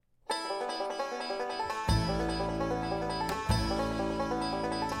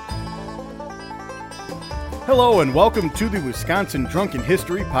Hello and welcome to the Wisconsin Drunken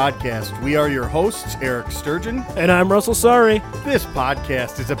History Podcast. We are your hosts, Eric Sturgeon. And I'm Russell Sorry. This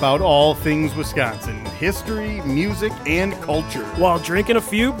podcast is about all things Wisconsin, history, music, and culture. While drinking a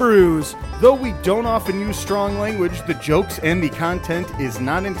few brews. Though we don't often use strong language, the jokes and the content is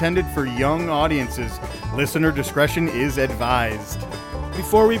not intended for young audiences. Listener discretion is advised.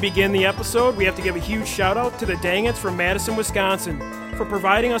 Before we begin the episode, we have to give a huge shout out to the Dangits from Madison, Wisconsin, for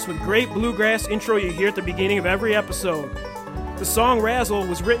providing us with great bluegrass intro you hear at the beginning of every episode. The song Razzle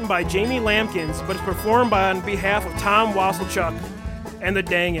was written by Jamie Lampkins, but is performed on behalf of Tom Wasselchuk and the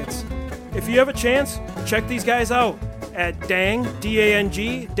Dangits. If you have a chance, check these guys out at dang-its.com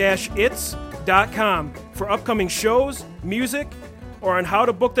for upcoming shows, music, or on how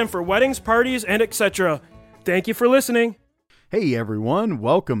to book them for weddings, parties, and etc. Thank you for listening. Hey everyone,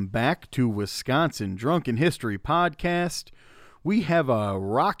 welcome back to Wisconsin Drunken History Podcast. We have a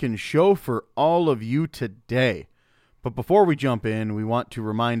rockin' show for all of you today. But before we jump in, we want to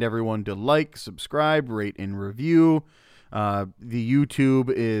remind everyone to like, subscribe, rate, and review. The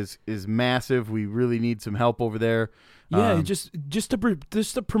YouTube is massive. We really need some help over there. Yeah, just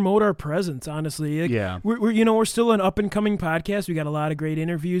to promote our presence, honestly. Yeah, we're still an up and coming podcast. We got a lot of great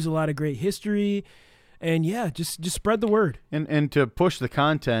interviews, a lot of great history, and yeah, just spread the word. And to push the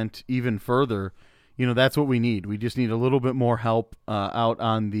content even further, that's what we need. We just need a little bit more help out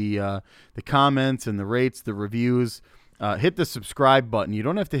on the comments and the rates, the reviews. Hit the subscribe button. You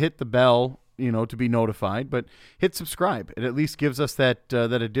don't have to hit the bell, to be notified, but hit subscribe. It at least gives us that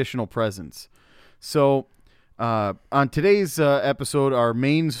additional presence. So on today's episode, our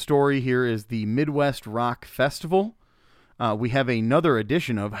main story here is the Midwest Rock Festival. We have another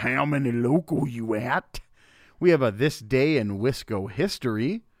edition of How Many Local You At? We have a This Day in Wisco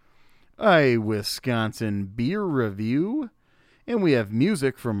History, a Wisconsin beer review, and we have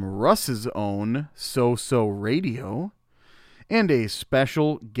music from Russ's own So-So Radio, and a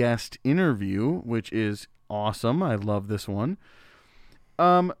special guest interview, which is awesome. I love this one.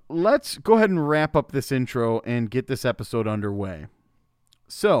 Let's go ahead and wrap up this intro and get this episode underway.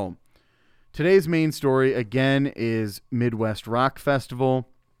 So, today's main story, again, is Midwest Rock Festival.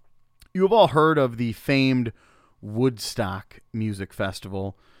 You have all heard of the famed Woodstock Music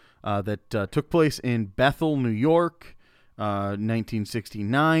Festival that took place in Bethel, New York,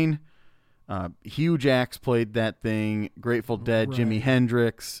 1969. Huge acts played that thing. Grateful Dead, right. Jimi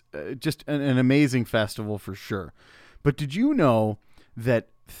Hendrix. Just an amazing festival for sure. But did you know that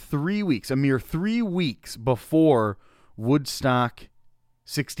a mere 3 weeks before Woodstock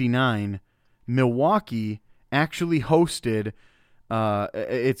 69, Milwaukee actually hosted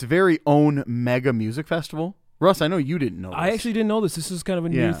its very own mega music festival? Russ, I know you didn't know this. I actually didn't know this. This is kind of a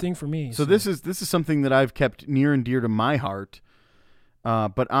new thing for me. So this is something that I've kept near and dear to my heart.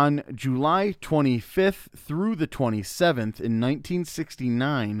 But on July 25th through the 27th in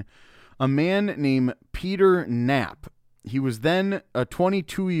 1969, a man named Peter Knapp, he was then a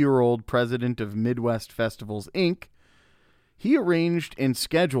 22-year-old president of Midwest Festivals, Inc., he arranged and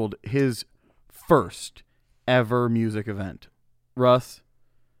scheduled his first ever music event. Russ,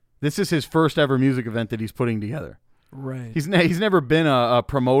 this is his first ever music event that he's putting together. Right. He's never been a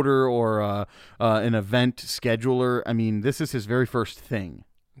promoter or an event scheduler. I mean, this is his very first thing.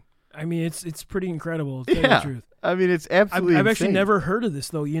 I mean, it's pretty incredible, to tell you the truth. I mean, it's absolutely I've insane. actually never heard of this,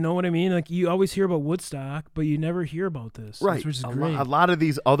 though. You know what I mean? Like, you always hear about Woodstock, but you never hear about this. Right. Which is great. A lot of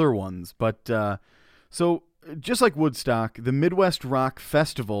these other ones. But so just like Woodstock, the Midwest Rock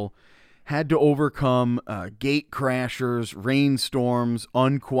Festival had to overcome gate crashers, rainstorms,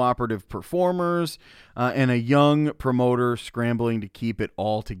 uncooperative performers, and a young promoter scrambling to keep it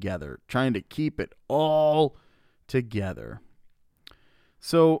all together, trying to keep it all together.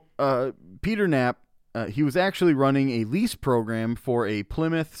 So Peter Knapp, he was actually running a lease program for a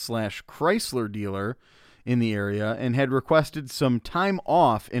Plymouth/Chrysler dealer in the area and had requested some time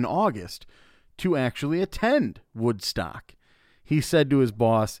off in August to actually attend Woodstock. He said to his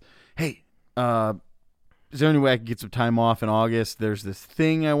boss, "Hey, is there any way I can get some time off in August? There's this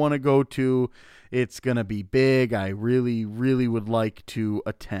thing I want to go to. It's going to be big. I really, really would like to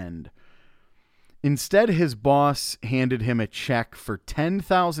attend." Instead, his boss handed him a check for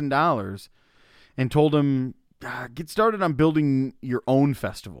 $10,000 and told him, get started on building your own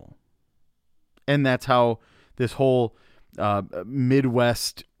festival. And that's how this whole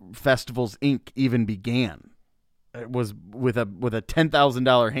Midwest Festivals, Inc. even began. It was with a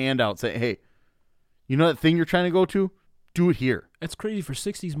 $10,000 handout saying, hey, you know that thing you're trying to go to? Do it here. That's crazy for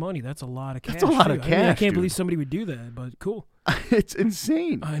 60s money. That's a lot of cash. That's a lot of cash. I can't believe somebody would do that, but cool. It's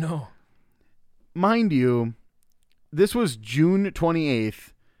insane. I know. Mind you, this was June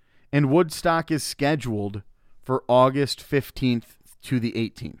 28th, and Woodstock is scheduled for August 15th to the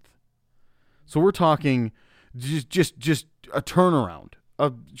 18th. So we're talking just a turnaround,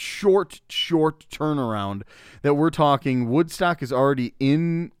 a short turnaround that we're talking. Woodstock is already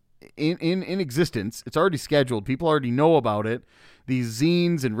in existence. It's already scheduled. People already know about it. These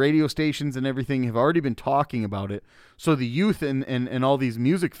zines and radio stations and everything have already been talking about it. So the youth and all these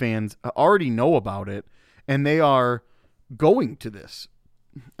music fans already know about it, and they are going to this.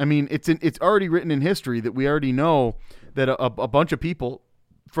 I mean, it's already written in history that we already know that a bunch of people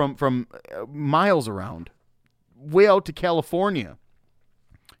from miles around, way out to California,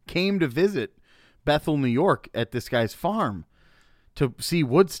 came to visit Bethel, New York at this guy's farm to see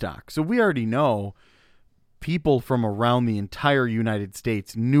Woodstock. So we already know people from around the entire United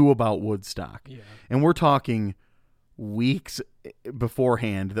States knew about Woodstock. Yeah. And we're talking weeks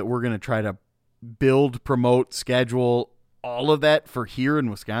beforehand that we're going to try to build, promote, schedule, all of that for here in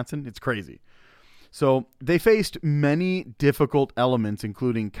Wisconsin. It's crazy. So they faced many difficult elements,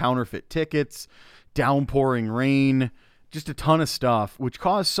 including counterfeit tickets, downpouring rain, just a ton of stuff, which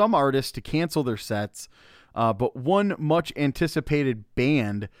caused some artists to cancel their sets. But one much anticipated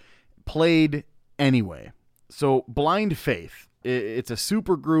band played anyway. So Blind Faith, it's a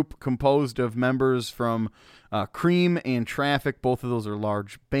super group composed of members from Cream and Traffic. Both of those are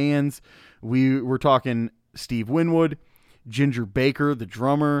large bands. We're talking Steve Winwood, Ginger Baker, the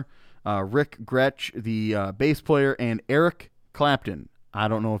drummer, Rick Gretsch, the bass player, and Eric Clapton. I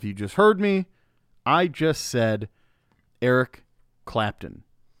don't know if you just heard me. I just said Eric Clapton.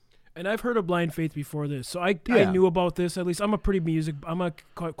 And I've heard of Blind Faith before this, so I knew about this. At least I'm quite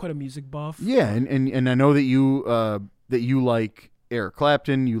a music buff. Yeah, and I know that you like Eric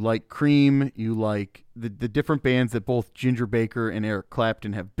Clapton, you like Cream, you like the different bands that both Ginger Baker and Eric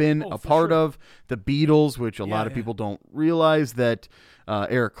Clapton have been a part of. The Beatles, which a lot of people don't realize that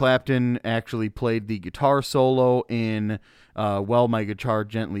Eric Clapton actually played the guitar solo in While My Guitar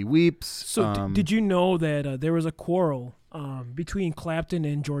Gently Weeps. So did you know that there was a quarrel between Clapton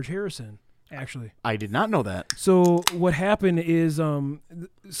and George Harrison, actually? I did not know that. So what happened is,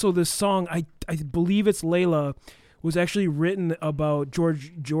 so this song, I believe it's Layla, was actually written about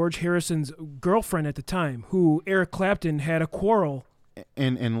George Harrison's girlfriend at the time, who Eric Clapton had a quarrel.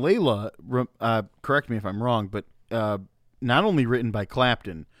 And Layla, correct me if I'm wrong, but not only written by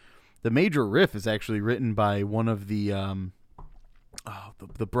Clapton, the major riff is actually written by one of the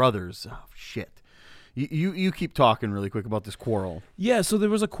brothers. Oh, shit. You keep talking really quick about this quarrel. Yeah, so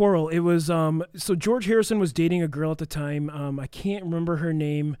there was a quarrel. It was so George Harrison was dating a girl at the time. I can't remember her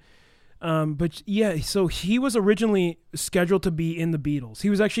name. But yeah, so he was originally scheduled to be in the Beatles. He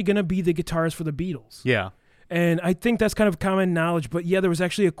was actually going to be the guitarist for the Beatles. Yeah. And I think that's kind of common knowledge. But yeah, there was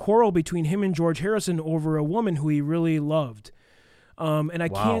actually a quarrel between him and George Harrison over a woman who he really loved. And I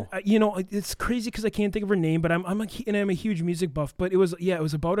can't, it's crazy because I can't think of her name, but I'm a huge music buff. But it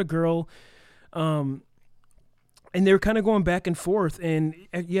was about a girl. And they were kind of going back and forth. And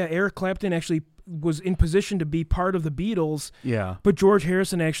yeah, Eric Clapton actually was in position to be part of the Beatles. Yeah. But George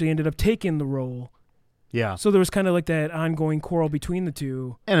Harrison actually ended up taking the role. Yeah. So there was kind of like that ongoing quarrel between the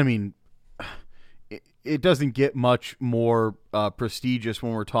two. And I mean, it doesn't get much more prestigious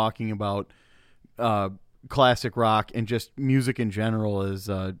when we're talking about classic rock and just music in general as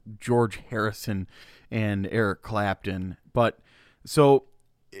George Harrison and Eric Clapton. But so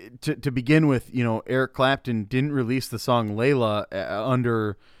to begin with, Eric Clapton didn't release the song Layla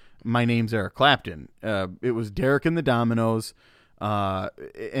under My Name's Eric Clapton. It was Derek and the Dominoes,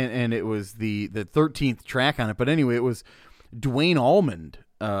 and it was the 13th track on it. But anyway, it was Duane Allman,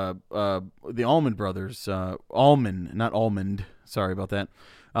 the Allman Brothers, Allman, not Almond. Sorry about that.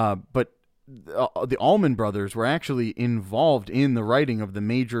 But the Allman Brothers were actually involved in the writing of the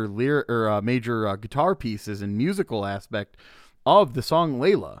major guitar pieces and musical aspect of the song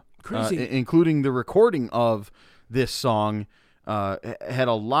Layla. Crazy. Including the recording of this song. Had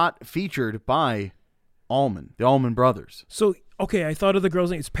a lot featured by Allman, the Allman Brothers. So, okay, I thought of the girl's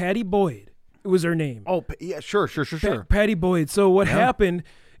name. It's Patty Boyd. It was her name. Oh, yeah, sure. Patty Boyd. So what happened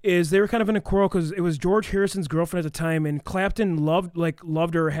is they were kind of in a quarrel because it was George Harrison's girlfriend at the time, and Clapton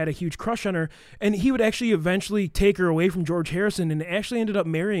loved her, had a huge crush on her, and he would actually eventually take her away from George Harrison, and actually ended up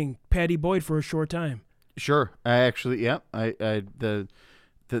marrying Patty Boyd for a short time. Sure, the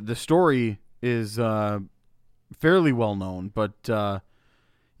story is fairly well known, but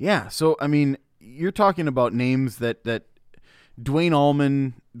yeah. So I mean, you're talking about names that Duane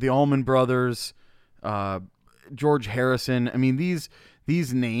Allman, the Allman Brothers, George Harrison. I mean, these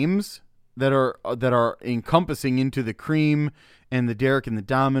names that are encompassing into the Cream and the Derek and the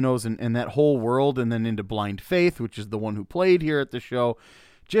Dominoes and that whole world, and then into Blind Faith, which is the one who played here at the show,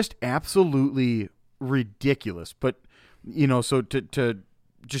 just absolutely ridiculous. But, so to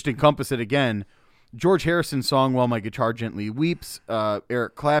just encompass it again, George Harrison's song "While My Guitar Gently Weeps,"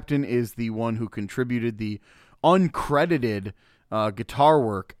 Eric Clapton is the one who contributed the uncredited guitar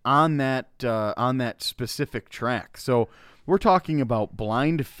work on that specific track. So we're talking about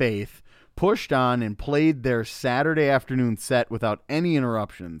Blind Faith pushed on and played their Saturday afternoon set without any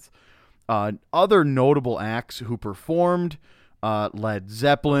interruptions. Other notable acts who performed, Led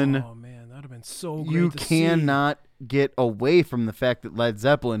Zeppelin. Oh man, that'd have been so great. You to cannot get away from the fact that Led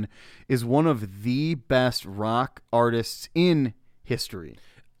Zeppelin is one of the best rock artists in history.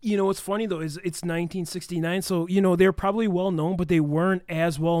 What's funny though is it's 1969, so they're probably well known, but they weren't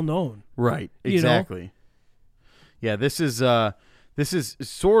as well known. Right, exactly. Yeah, this is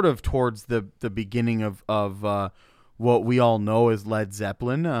sort of towards the beginning of what we all know as Led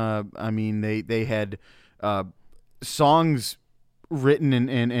Zeppelin. I mean, they had songs written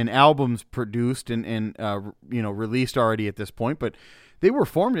and albums produced and released already at this point, but they were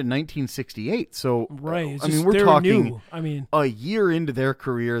formed in 1968. So right, we're talking new. A year into their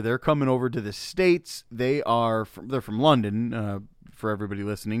career, they're coming over to the States. They're from London, for everybody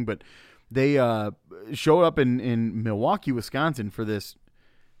listening, but they showed up in Milwaukee, Wisconsin for this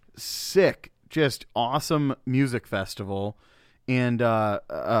sick, just awesome music festival. And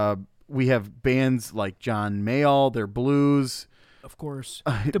we have bands like John Mayall, their blues. Of course.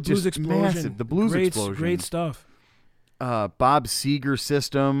 The Blues Explosion. Massive. The Blues Explosion. Great stuff. Bob Seger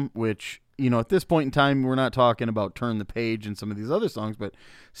System, which, at this point in time, we're not talking about Turn the Page and some of these other songs, but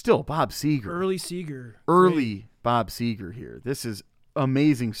still Bob Seger. Early Seger. Early Great. Bob Seger here. This is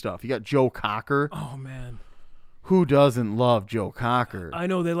amazing stuff. You got Joe Cocker. Oh, man. Who doesn't love Joe Cocker? I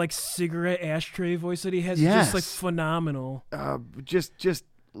know, that cigarette ashtray voice that he has yes. is just phenomenal. Just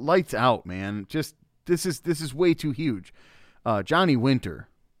lights out, man. Just this is way too huge. Johnny Winter,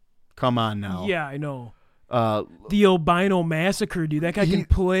 come on now. Yeah, I know. The Albino Massacre, dude. That guy can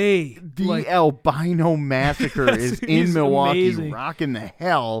play. The Albino Massacre is in Milwaukee, amazing. rocking the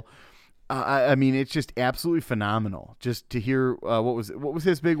hell. I mean, it's just absolutely phenomenal. Just to hear what was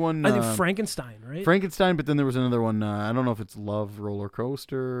his big one? I think Frankenstein, right? Frankenstein, but then there was another one. I don't know if it's Love Roller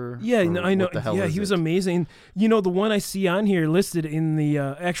Coaster. Yeah, I know. What the hell yeah, is he was it? amazing. The one I see on here listed in the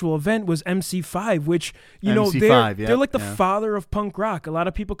actual event was MC5, which MC5, they're like the father of punk rock. A lot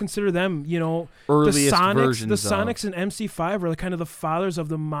of people consider them, earliest the Sonics. versions The Sonics and MC5 are kind of the fathers of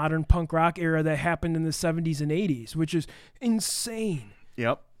the modern punk rock era that happened in the 70s and 80s, which is insane.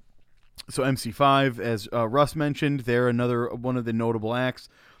 Yep. So MC5, as Russ mentioned, they're another one of the notable acts.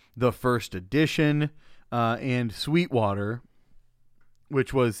 The First Edition and Sweetwater,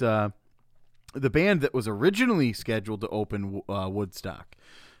 which was the band that was originally scheduled to open Woodstock.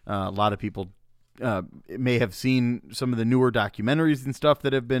 A lot of people may have seen some of the newer documentaries and stuff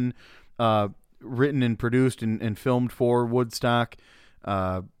that have been written and produced and filmed for Woodstock.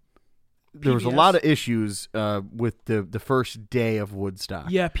 There was a lot of issues with the first day of Woodstock.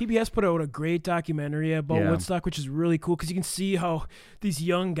 Yeah, PBS put out a great documentary about Yeah. Woodstock, which is really cool because you can see how these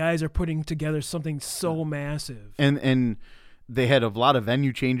young guys are putting together something so massive. And they had a lot of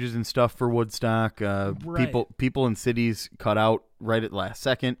venue changes and stuff for Woodstock. Right. People in cities cut out right at the last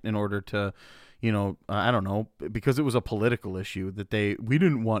second in order to, I don't know, because it was a political issue that we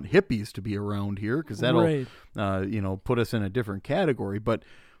didn't want hippies to be around here because that'll, Right. put us in a different category. But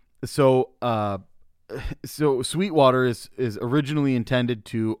so Sweetwater is originally intended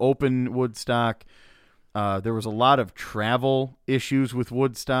to open Woodstock. There was a lot of travel issues with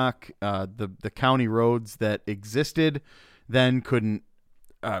Woodstock. The county roads that existed then could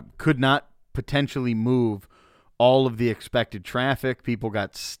not potentially move all of the expected traffic. People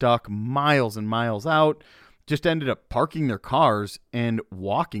got stuck miles and miles out, just ended up parking their cars and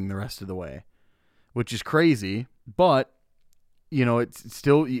walking the rest of the way, which is crazy. But it's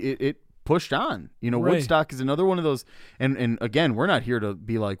still it pushed on. Right. Woodstock is another one of those. And again, we're not here to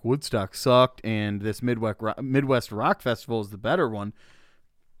be like Woodstock sucked and this Midwest Rock Festival is the better one.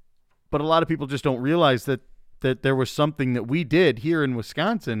 But a lot of people just don't realize that there was something that we did here in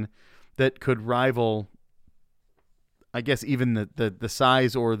Wisconsin that could rival, I guess, even the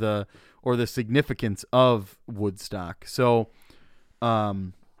size or the significance of Woodstock. So,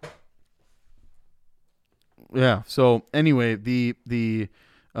 yeah. So anyway, the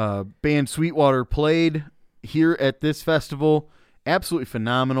band Sweetwater played here at this festival. Absolutely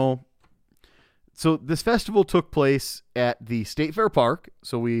phenomenal. So this festival took place at the State Fair Park.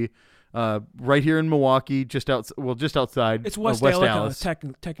 So we right here in Milwaukee, just outside. It's West West Allica, Allis.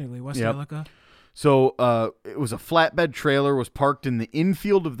 technically West Yep. Allica. So it was a flatbed trailer, was parked in the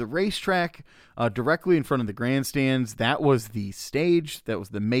infield of the racetrack, directly in front of the grandstands. That was the stage. That was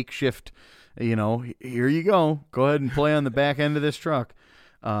the makeshift, here you go. Go ahead and play on the back end of this truck.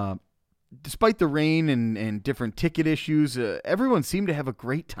 Despite the rain and different ticket issues, everyone seemed to have a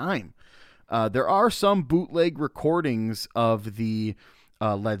great time. There are some bootleg recordings of the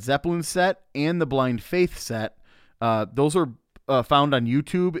Led Zeppelin set and the Blind Faith set. Those are found on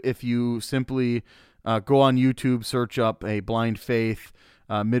YouTube. If you simply go on YouTube, search up a Blind Faith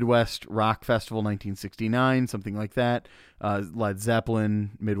Midwest Rock Festival 1969, something like that, Led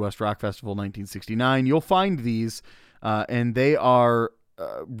Zeppelin Midwest Rock Festival 1969, you'll find these, and they are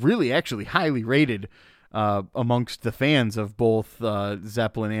really actually highly rated amongst the fans of both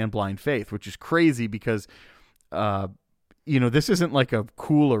Zeppelin and Blind Faith, which is crazy because, this isn't like a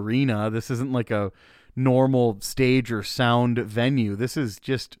cool arena. This isn't like a normal stage or sound venue. This is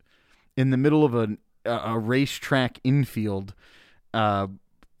just in the middle of a racetrack infield in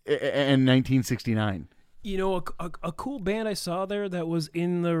 1969. A cool band I saw there that was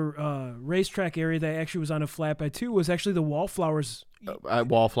in the racetrack area that actually was on a flatbed too was actually the Wallflowers.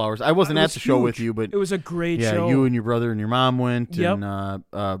 Wallflowers. I wasn't at the show with you, but it was a great show. You and your brother and your mom went, and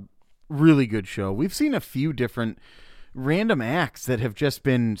really good show. We've seen a few different random acts that have just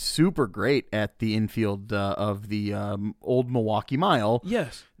been super great at the infield of the old Milwaukee Mile.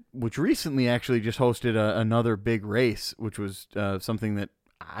 Yes. Which recently actually just hosted another big race, which was something that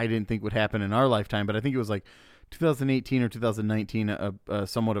I didn't think would happen in our lifetime, but I think it was like 2018 or 2019,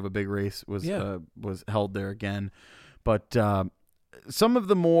 somewhat of a big race was held there again. But some of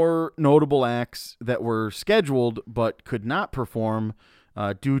the more notable acts that were scheduled but could not perform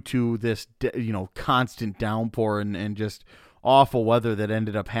due to this, constant downpour and just awful weather that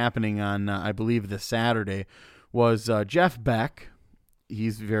ended up happening on, I believe, this Saturday, was Jeff Beck.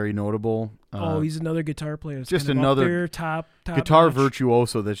 He's very notable. He's another guitar player. It's just kind of another top guitar notch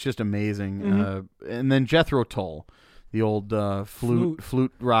virtuoso that's just amazing. Mm-hmm. And then Jethro Tull, the old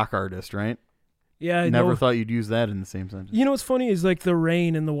flute rock artist, right? Yeah, I never thought you'd use that in the same sentence. What's funny is like the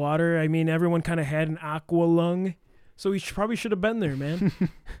rain and the water. I mean, everyone kind of had an aqua lung, so we probably should have been there, man.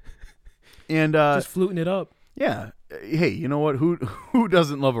 And just fluting it up. Yeah. Hey, you know what? Who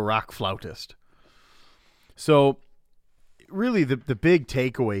doesn't love a rock flautist? So, really, the big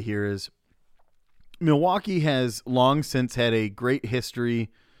takeaway here is Milwaukee has long since had a great history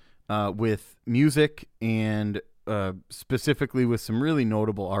with music and specifically with some really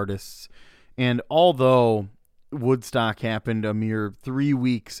notable artists. And although Woodstock happened a mere 3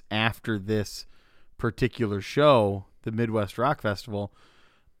 weeks after this particular show, the Midwest Rock Festival,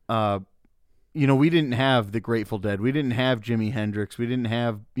 we didn't have the Grateful Dead. We didn't have Jimi Hendrix. We didn't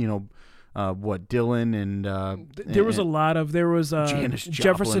have, Dylan and there was Janis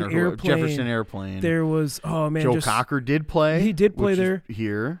Jefferson Airplane. There was Joe Cocker did play. He did play there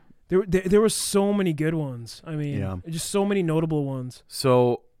here. There were so many good ones. I mean, just so many notable ones.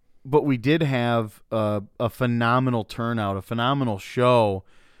 So, but we did have a phenomenal turnout, a phenomenal show,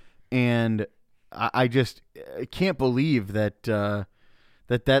 and I just can't believe that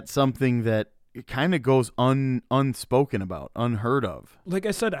that's something that it kind of goes unspoken about, unheard of. Like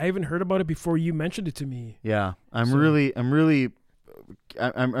I said, I haven't heard about it before you mentioned it to me. Yeah, I'm really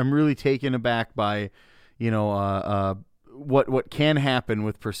taken aback by, what can happen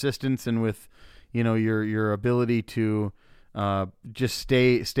with persistence and with, your ability to just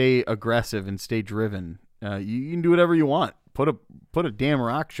stay aggressive and stay driven. You can do whatever you want. Put a damn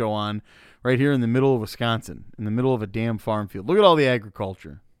rock show on right here in the middle of Wisconsin, in the middle of a damn farm field. Look at all the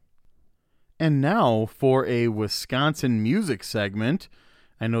agriculture. And now for a Wisconsin music segment.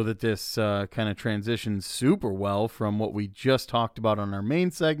 I know that this kind of transitions super well from what we just talked about on our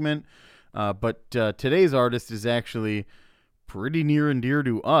main segment, but today's artist is actually pretty near and dear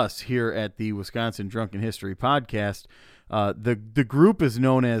to us here at the Wisconsin Drunken History Podcast. The group is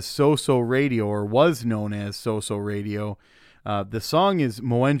known as So-So Radio, or was known as So-So Radio. The song is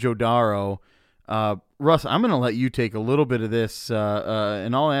Mohenjo-Daro. Russ, I'm going to let you take a little bit of this,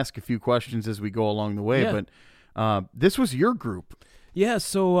 and I'll ask a few questions as we go along the way. Yeah. But this was your group. Yeah,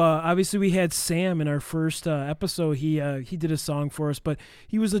 so obviously we had Sam in our first episode. He did a song for us, but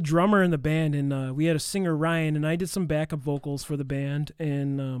he was a drummer in the band, and we had a singer, Ryan, and I did some backup vocals for the band.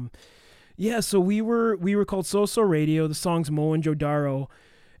 And so we were called So-So Radio. The song's Mohenjo-Daro.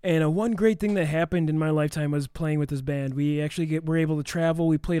 And one great thing that happened in my lifetime was playing with this band. We actually were able to travel.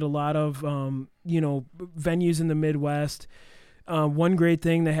 We played a lot of, venues in the Midwest. One great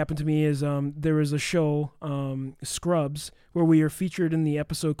thing that happened to me is there was a show, Scrubs, where we were featured in the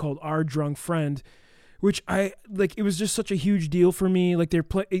episode called Our Drunk Friend, which I like. It was just such a huge deal for me. Like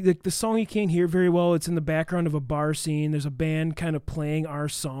like the song you can't hear very well. It's in the background of a bar scene. There's a band kind of playing our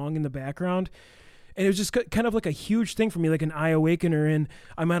song in the background. And it was just kind of like a huge thing for me, like an eye awakener. And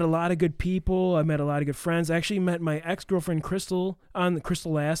I met a lot of good people. I met a lot of good friends. I actually met my ex-girlfriend, Crystal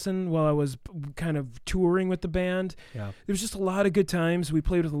Lassen, while I was kind of touring with the band. Yeah. There was just a lot of good times. We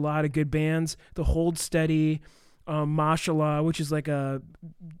played with a lot of good bands. The Hold Steady, Mashallah, which is like a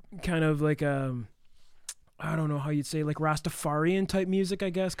kind of like a, I don't know how you'd say, like Rastafarian type music, I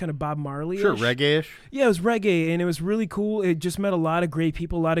guess, kind of Bob Marley-ish. Sure, reggae-ish. Yeah, it was reggae, and it was really cool. It just met a lot of great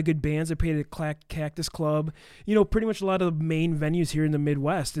people, a lot of good bands. I played at Cactus Club, pretty much a lot of the main venues here in the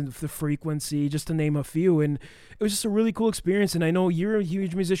Midwest, and the Frequency, just to name a few. And it was just a really cool experience. And I know you're a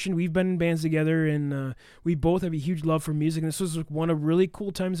huge musician. We've been in bands together, and we both have a huge love for music. And this was one of really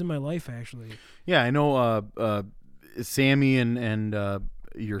cool times in my life, actually. Yeah, I know Sammy and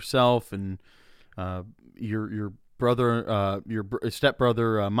yourself and your brother, your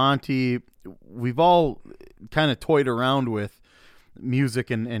stepbrother Monty, we've all kind of toyed around with music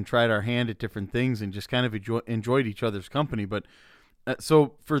and tried our hand at different things and just kind of enjoyed each other's company. But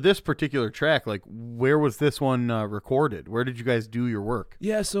so for this particular track, like, where was this one recorded? Where did you guys do your work?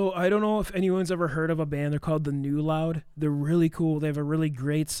 Yeah, so I don't know if anyone's ever heard of a band. They're called the New Loud. They're really cool. They have a really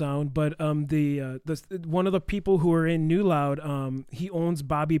great sound. But the one of the people who are in New Loud, he owns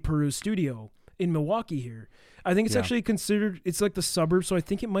Bobby Peru's studio in Milwaukee here. I think it's actually considered, it's like the suburbs, so I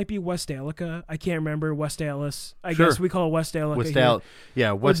think it might be West Allica. I can't remember. West Allis. I guess we call it West Allica.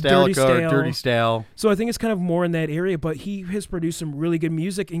 West Allica or Dirty Stale. So I think it's kind of more in that area, but he has produced some really good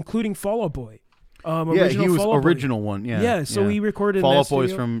music, including Fall Out Boy. He was original one. Yeah, so he recorded Fall in that Out Boy's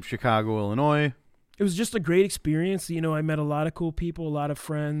studio. From Chicago, Illinois. It was just a great experience. I met a lot of cool people, a lot of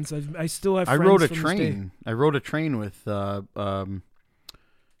friends. I still have friends. I rode a train with the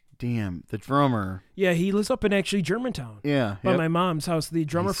drummer. Yeah, he lives up in actually Germantown. Yeah. By my mom's house. The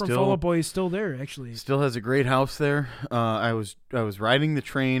drummer from Fall Out Boy is still there, actually. Still has a great house there. I was riding the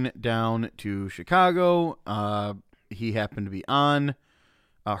train down to Chicago. He happened to be on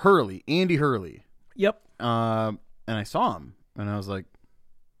Andy Hurley. Yep. And I saw him, and I was like,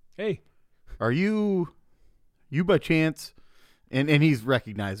 "Hey, are you by chance?" And he's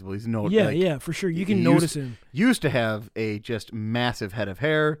recognizable. He's yeah, for sure. You can notice him. Used to have a just massive head of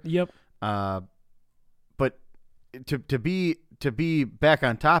hair. Yep. But to be back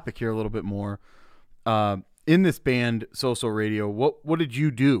on topic here a little bit more, in this band So Radio, what did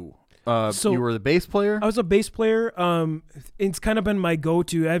you do? So you were the bass player? I was a bass player. It's kind of been my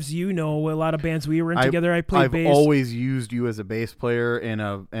go-to. As you know, a lot of bands we were in together, I played bass. I've always used you as a bass player and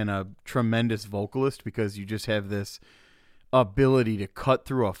a tremendous vocalist, because you just have this ability to cut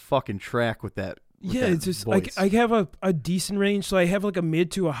through a fucking track with that. It's just voice. I have a decent range, so I have like a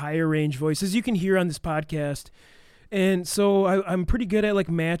mid to a higher range voice, as you can hear on this podcast. And so I'm pretty good at like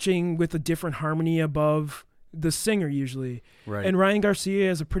matching with a different harmony above the singer usually. Right. And Ryan Garcia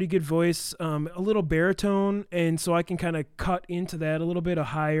has a pretty good voice, a little baritone, and so I can kind of cut into that a little bit, a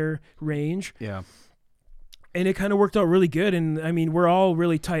higher range. Yeah. And it kind of worked out really good. And I mean, we're all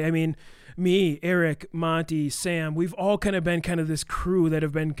really tight. I mean, me, Eric, Monty, Sam, we've all kind of been kind of this crew that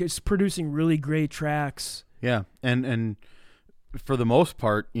have been producing really great tracks. Yeah. And for the most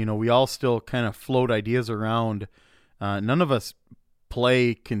part, we all still kind of float ideas around. None of us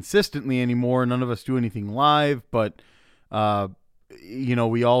play consistently anymore. None of us do anything live, but,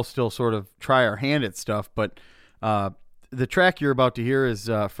 we all still sort of try our hand at stuff. But the track you're about to hear is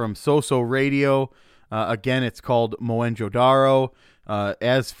from So Radio. Again, it's called Mohenjo-Daro,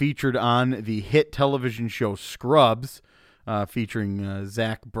 as featured on the hit television show Scrubs, featuring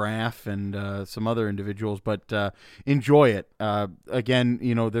Zach Braff and some other individuals. But enjoy it. Again,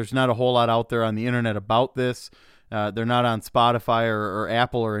 there's not a whole lot out there on the internet about this. They're not on Spotify or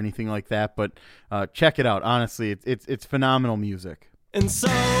Apple or anything like that. But check it out. Honestly, it's phenomenal music. And so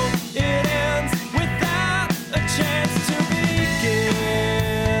it ends without a chance to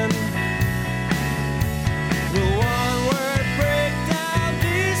begin. Will one word break down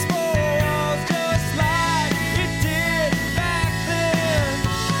these four walls just like it did back then?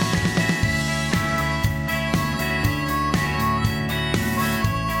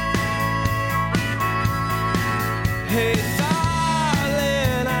 Hey,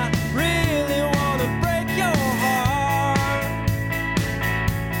 darling, I really want to break your heart,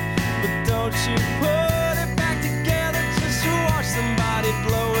 but don't you put it back together just to watch somebody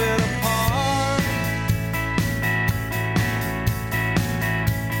blow it apart.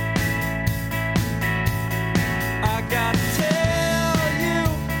 I gotta tell you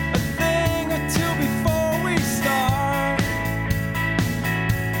a thing or two before we start.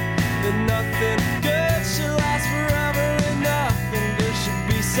 That nothing good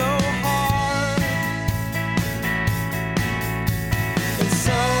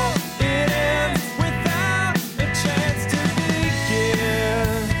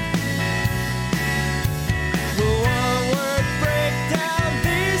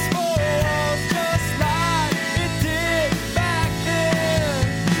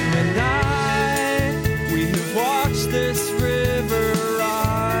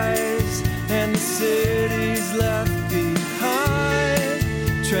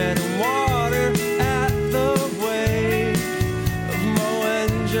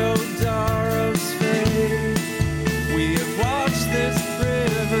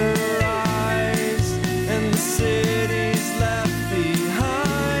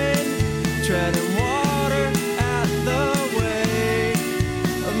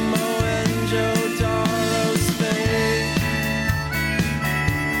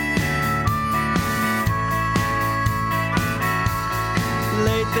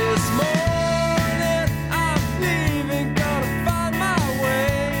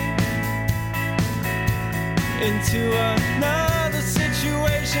into another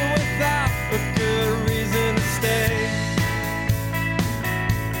situation without a good reason to stay.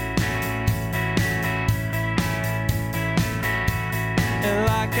 And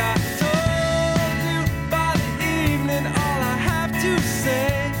like I told you, by the evening, all I have to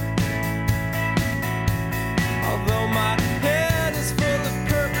say, although my head is full of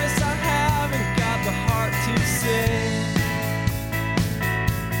purpose, I haven't got the heart to sing.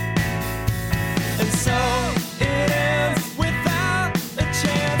 And so it ends without a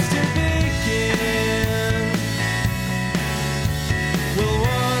chance to begin. Will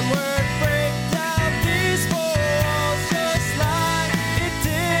one word break down these walls just like it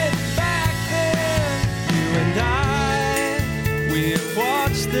did back then? You and I, we have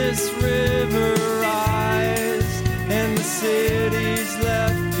watched this river rise, and the cities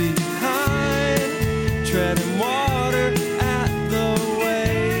left behind, treading water at the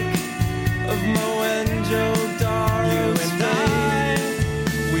wake of Mohenjo-Daro's. You and I,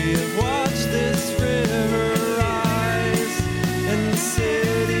 we have watched this river rise, and the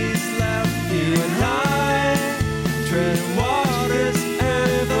cities left behind. You and I, treading waters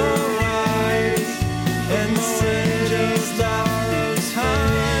at the rise, and the cities left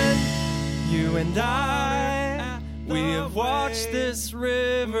behind. You and I, we have watched this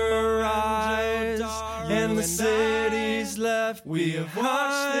river rise, and the cities left. We have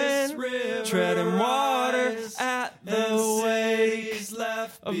watched this river treading water at the waves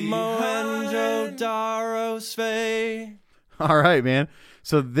of Mohenjo-Daro's fate. All right, man.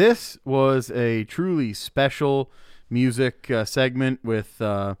 So this was a truly special music segment with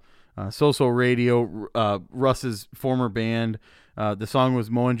So-So Radio, Russ's former band. The song was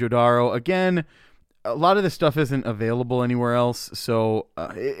Mohenjo-Daro. Again, a lot of this stuff isn't available anywhere else. So,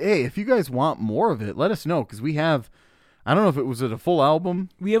 hey, if you guys want more of it, let us know, because we have, I don't know if it was a full album.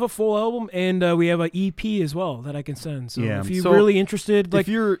 We have a full album, and we have an EP as well that I can send. So Yeah, if you're so really interested, like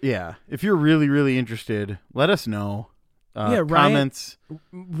if you're really, really interested, let us know. Ryan- Comments.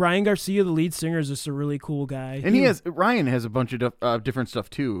 Ryan Garcia, the lead singer, is just a really cool guy. And Ryan has a bunch of different stuff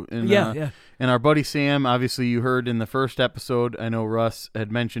too. And, Yeah. And our buddy Sam, obviously you heard in the first episode, I know Russ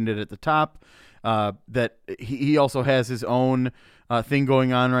had mentioned it at the top, that he also has his own thing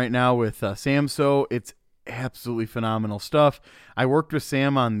going on right now with Samso. It's absolutely phenomenal stuff. I worked with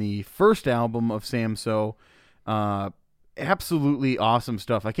Sam on the first album of Samso. Absolutely awesome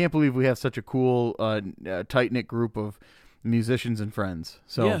stuff. I can't believe we have such a cool, tight-knit group of musicians and friends.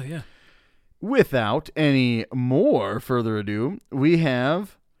 So yeah. without any more further ado, we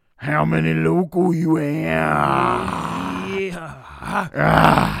have How Many Local You Have?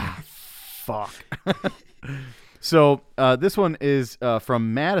 Yeah. Fuck. So this one is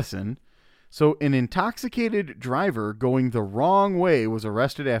from Madison. So an intoxicated driver going the wrong way was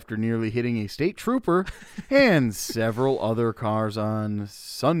arrested after nearly hitting a state trooper and several other cars on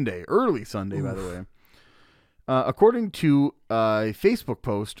Sunday, early Sunday, by the way. According to a Facebook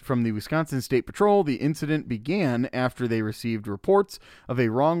post from the Wisconsin State Patrol, the incident began after they received reports of a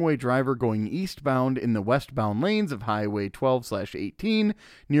wrong-way driver going eastbound in the westbound lanes of Highway 12/18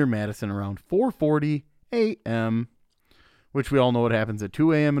 near Madison around 4:40 a.m., which we all know what happens at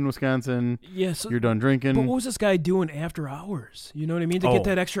 2 a.m. in Wisconsin. Yeah, so, you're done drinking. But what was this guy doing after hours? You know what I mean? To get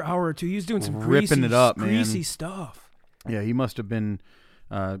that extra hour or two. He was doing some ripping it up, greasy man. stuff. Yeah, he must have been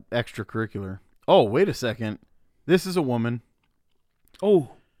extracurricular. Oh, wait a second. This is a woman. Oh.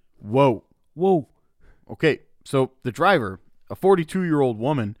 Whoa. Okay, so the driver, a 42-year-old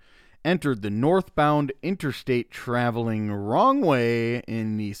woman, entered the northbound interstate traveling wrong way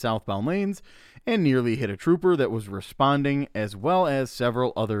in the southbound lanes and nearly hit a trooper that was responding, as well as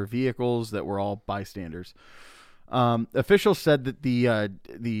several other vehicles that were all bystanders. Officials said that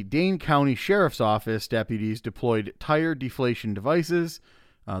the Dane County Sheriff's Office deputies deployed tire deflation devices,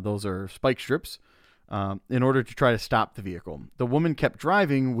 those are spike strips, in order to try to stop the vehicle. The woman kept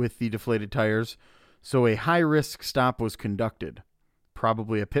driving with the deflated tires, so a high-risk stop was conducted.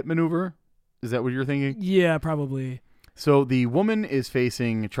 Probably a pit maneuver? Is that what you're thinking? Yeah, probably. So the woman is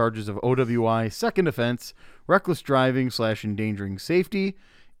facing charges of OWI, second offense, reckless driving / endangering safety,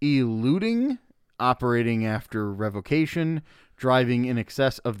 eluding, operating after revocation, driving in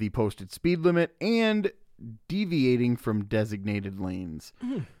excess of the posted speed limit, and deviating from designated lanes.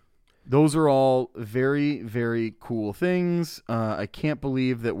 Those are all very, very cool things. I can't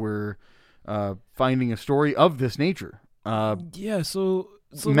believe that we're finding a story of this nature. Yeah, so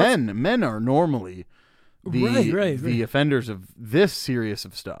men are normally the offenders of this serious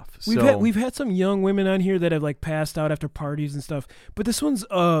of stuff. We've had some young women on here that have like passed out after parties and stuff, but this one's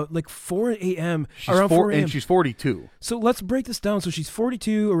like 4 a.m. around 4 a.m. and she's 42. So let's break this down. So she's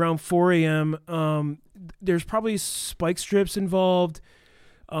 42 around 4 a.m. There's probably spike strips involved.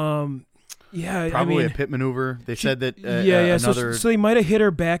 Yeah, probably a pit maneuver. They said that. So they might have hit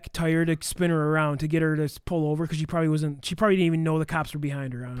her back tire to spin her around to get her to pull over because she probably didn't even know the cops were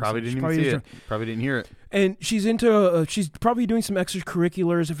behind her. Honestly. Probably didn't even see it. Probably didn't hear it. And she's into. She's probably doing some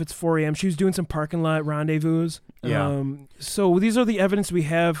extracurriculars if it's 4 a.m. She was doing some parking lot rendezvous. Yeah. So these are the evidence we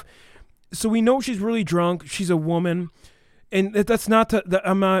have. So we know she's really drunk. She's a woman. And that's not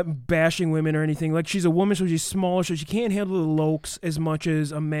I'm not bashing women or anything. Like, she's a woman, so she's smaller, so she can't handle the lokes as much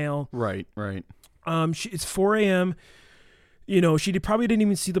as a male. Right. It's 4 a.m. You know, she probably didn't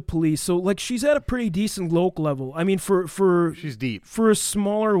even see the police. So, like, she's at a pretty decent loke level. I mean, for she's deep. For a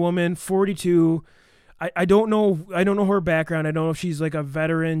smaller woman, 42. I don't know her background. I don't know if she's like a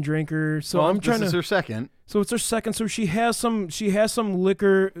veteran drinker. So I'm trying to. This is her second. So it's her second. So she has some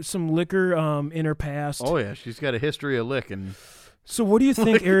liquor in her past. Oh yeah, she's got a history of licking. So what do you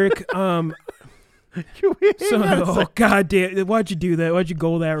think, Eric? God damn! Why'd you do that? Why'd you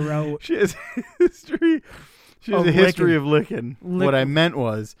go that route? She has history. She has a history of licking. What I meant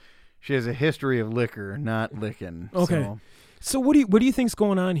was, she has a history of liquor, not licking. Okay. So what do you think's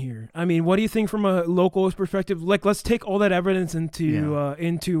going on here? I mean, what do you think from a local perspective? Like, let's take all that evidence into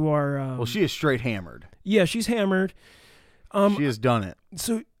our. Well, she is straight hammered. Yeah, she's hammered. She has done it.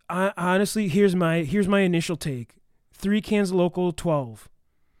 So honestly, here's my initial take: 3 cans of Loco, 12,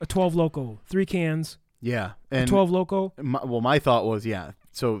 a 12 Loco, 3 cans. Yeah, and 12 Loco. My thought was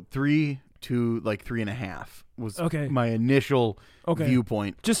so 3 to like 3.5 was my initial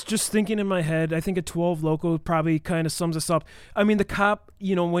viewpoint. Just thinking in my head, I think a 12 Loco probably kind of sums us up. I mean, the cop,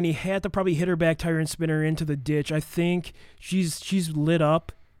 you know, when he had to probably hit her back tire and spin her into the ditch, I think she's lit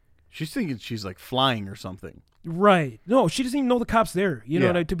up. She's thinking she's like flying or something. Right. No, she doesn't even know the cop's there. You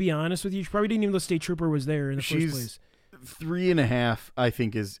know, to be honest with you, she probably didn't even know the state trooper was there in the first place. 3.5, I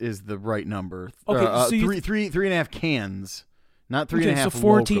think, is the right number. Okay, so 3.5 cans. Not 3.5. So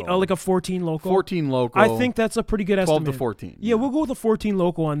 14, Loco. like a 14 Loco. 14 Loco. I think that's a pretty good 12 estimate. 12 to 14. Yeah, we'll go with a 14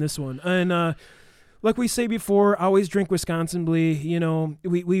 Loco on this one. And like we say before, always drink Wisconsin Blee. You know,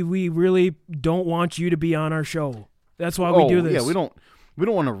 we really don't want you to be on our show. That's why we do this. Yeah, we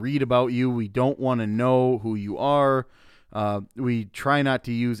don't want to read about you. We don't want to know who you are. We try not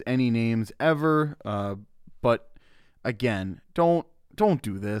to use any names ever. But again, don't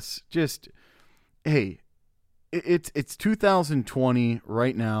do this. Just hey. It's 2020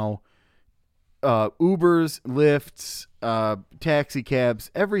 right now. Ubers, Lyfts, taxi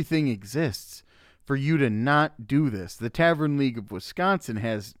cabs, everything exists for you to not do this. The Tavern League of Wisconsin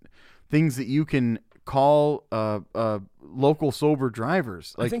has things that you can call local sober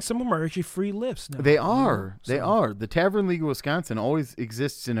drivers. Like, I think some of them are actually free lifts now. They are. They are. The Tavern League of Wisconsin always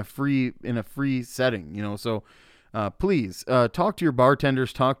exists in a free setting. You know, so please talk to your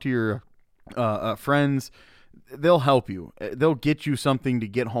bartenders, talk to your friends. They'll help you. They'll get you something to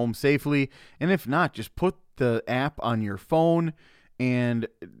get home safely. And if not, just put the app on your phone and,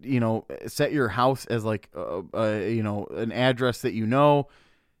 you know, set your house as like, an address that you know.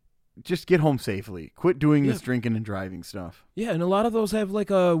 Just get home safely. Quit doing this drinking and driving stuff. Yeah, and a lot of those have like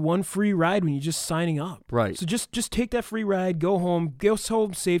a one free ride when you're just signing up. Right. So just take that free ride, go home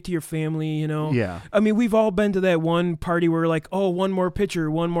safe to your family, you know. Yeah. I mean, we've all been to that one party where like, oh, one more pitcher.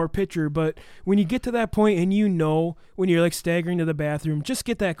 But when you get to that point and you know when you're like staggering to the bathroom, just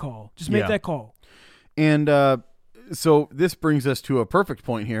get that call. Just make that call. And so this brings us to a perfect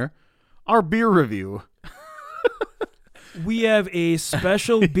point here. Our beer review. We have a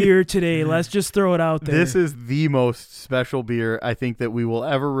special beer today. Let's just throw it out there. This is the most special beer I think that we will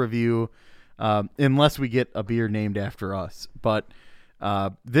ever review, unless we get a beer named after us. But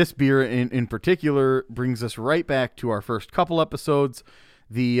this beer in particular brings us right back to our first couple episodes,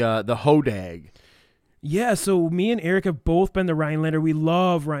 the Hodag. Yeah, so me and Eric have both been to Rhinelander. We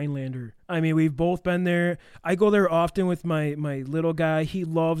love Rhinelander. I mean, we've both been there. I go there often with my little guy. He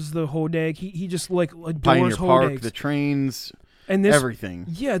loves the Hodag. He just like adores Pioneer Park, Hodags. the trains, and this, everything.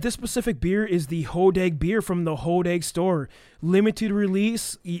 Yeah, this specific beer is the Hodag beer from the Hodag store. Limited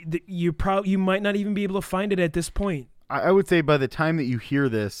release. You might not even be able to find it at this point. I would say by the time that you hear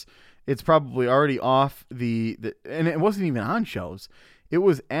this, it's probably already off the and it wasn't even on shelves. It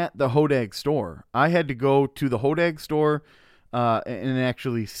was at the Hodag store. I had to go to the Hodag store and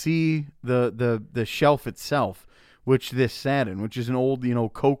actually see the shelf itself, which this sat in, which is an old,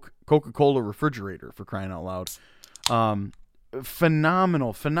 Coca-Cola refrigerator, for crying out loud.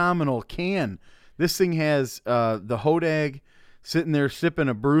 Phenomenal can. This thing has the Hodag sitting there sipping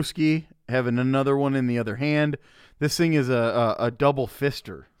a brewski, having another one in the other hand. This thing is a double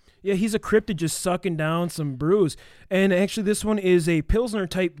fister. Yeah, he's a cryptid just sucking down some brews. And actually, this one is a Pilsner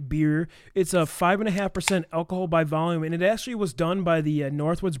type beer. It's a 5.5% alcohol by volume, and it actually was done by the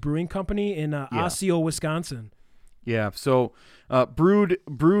Northwoods Brewing Company in Osseo, Wisconsin. Yeah, so brewed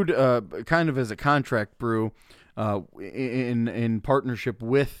kind of as a contract brew in partnership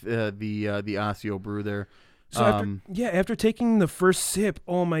with the Osseo brew there. So after taking the first sip,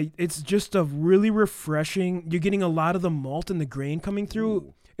 oh my, it's just a really refreshing. You're getting a lot of the malt and the grain coming through.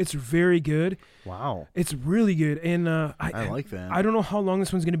 Ooh. It's very good. Wow. It's really good. And I like that. I don't know how long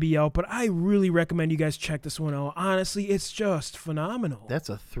this one's going to be out, but I really recommend you guys check this one out. Honestly, it's just phenomenal. That's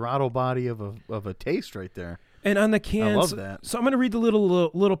a throttle body of a taste right there. And on the can, I love that. So I'm going to read the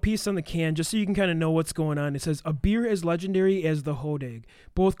little piece on the can just so you can kind of know what's going on. It says, a beer as legendary as the Hodag,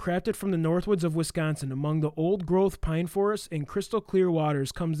 both crafted from the Northwoods of Wisconsin. Among the old-growth pine forests and crystal-clear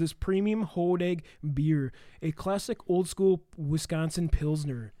waters comes this premium Hodag beer, a classic old-school Wisconsin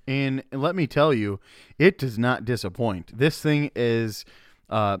Pilsner. And let me tell you, it does not disappoint. This thing is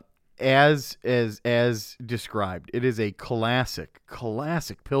as described. It is a classic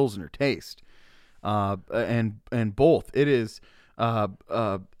Pilsner taste. And both. It is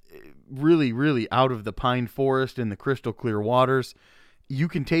really, really out of the pine forest and the crystal clear waters. You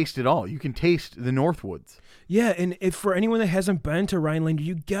can taste it all. You can taste the Northwoods. Yeah, and if for anyone that hasn't been to Rhinelander,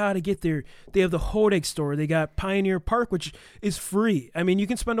 you got to get there. They have the Hodag store. They got Pioneer Park, which is free. I mean, you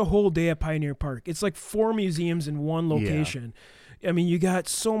can spend a whole day at Pioneer Park. It's like 4 museums in one location. Yeah. I mean, you got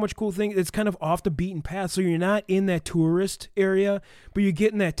so much cool things. It's kind of off the beaten path, so you're not in that tourist area, but you're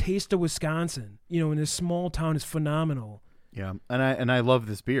getting that taste of Wisconsin. In this small town is phenomenal. Yeah, and I love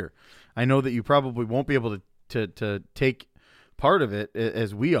this beer. I know that you probably won't be able to take part of it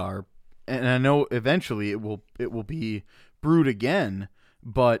as we are, and I know eventually it will be brewed again.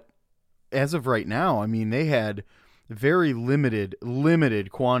 But as of right now, I mean, they had very limited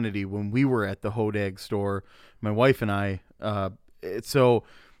quantity when we were at the Hodag store. My wife and I. So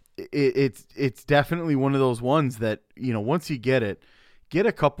it's definitely one of those ones that, once you get it, get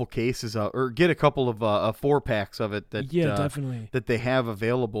a couple cases or get a couple of 4-packs of it that definitely that they have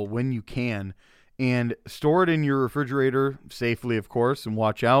available when you can, and store it in your refrigerator safely, of course, and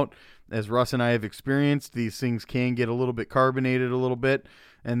watch out. As Russ and I have experienced, these things can get a little bit carbonated a little bit,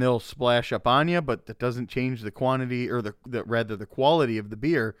 and they'll splash up on you, but that doesn't change the quantity or the quality of the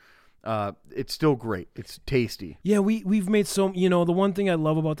beer. It's still great. It's tasty. Yeah, we've made the one thing I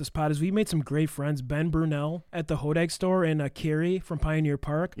love about this pod is we made some great friends. Ben Brunel at the Hodag store and Carrie from Pioneer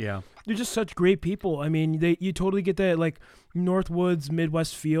Park. Yeah. They're just such great people. I mean, you totally get that like Northwoods,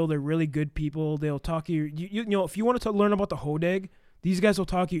 Midwest feel. They're really good people. They'll talk you if you want to learn about the Hodag, these guys will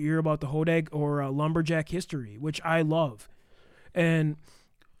talk your ear about the Hodag or lumberjack history, which I love. And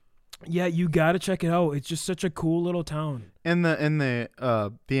yeah, you got to check it out. It's just such a cool little town. And the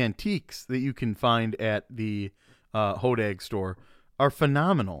antiques that you can find at the Hodag store are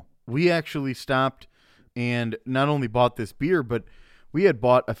phenomenal. We actually stopped and not only bought this beer, but we had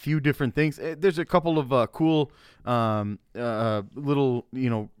bought a few different things. There's a couple of cool little,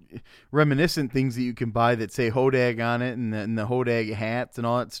 reminiscent things that you can buy that say Hodag on it, and the Hodag hats and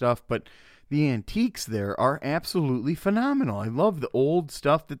all that stuff. But the antiques there are absolutely phenomenal. I love the old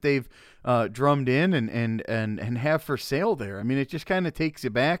stuff that they've drummed in and have for sale there. I mean, it just kind of takes you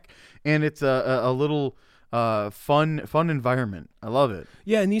back, and it's a little fun environment. I love it.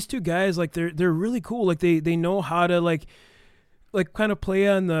 Yeah, and these two guys, like they're really cool. Like they know how to like kind of play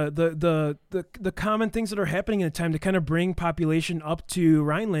on the common things that are happening at the time to kind of bring population up to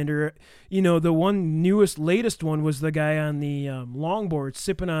Rhinelander. The one latest one was the guy on the longboard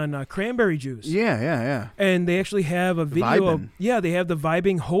sipping on cranberry juice. Yeah. And they actually have a video. They have the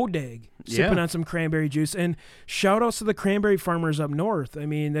vibing Hodag sipping on some cranberry juice. And shout outs to the cranberry farmers up north. I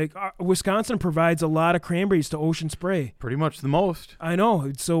mean, Wisconsin provides a lot of cranberries to Ocean Spray. Pretty much the most. I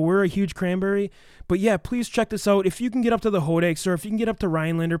know. So we're a huge cranberry. But yeah, please check this out. If you can get up to the Hodag store, if you can get up to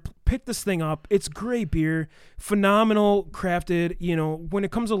Rhinelander, pick this thing up. It's great beer, phenomenal crafted. When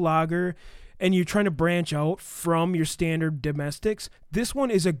it comes to lager and you're trying to branch out from your standard domestics, this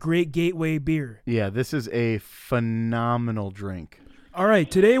one is a great gateway beer. Yeah, this is a phenomenal drink. All right,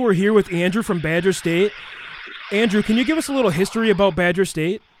 today we're here with Andrew from Badger State. Andrew, can you give us a little history about Badger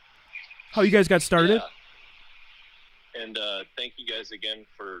State? How you guys got started? Yeah. And thank you guys again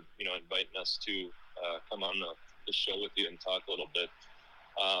for inviting us to come on the show with you and talk a little bit.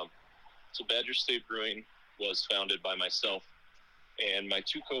 So Badger State Brewing was founded by myself and my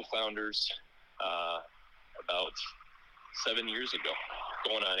two co-founders about 7 years ago,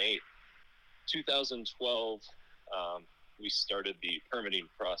 going on 8. 2012, we started the permitting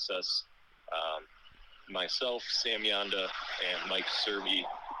process. Myself, Sam Yonda, and Mike Serby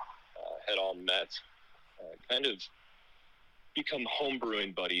had all met, kind of become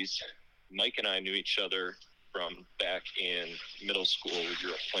homebrewing buddies. Mike and I knew each other from back in middle school. We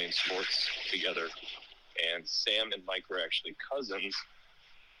grew up playing sports together. And Sam and Mike were actually cousins.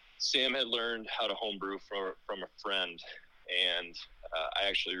 Sam had learned how to homebrew from a friend, and I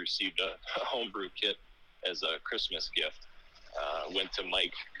actually received a homebrew kit as a Christmas gift. Went to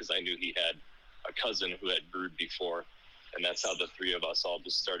Mike because I knew he had a cousin who had brewed before, and that's how the three of us all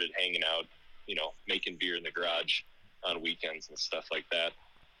just started hanging out, making beer in the garage on weekends and stuff like that.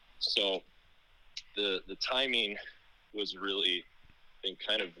 So the timing was really, I think,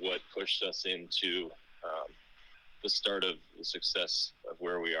 kind of what pushed us into the start of the success of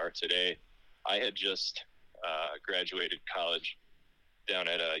where we are today. I had just graduated college down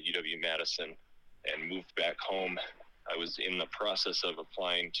at UW-Madison and moved back home. I was in the process of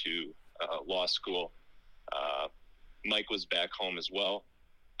applying to law school. Mike was back home as well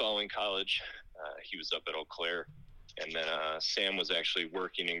following college. He was up at Eau Claire. And then Sam was actually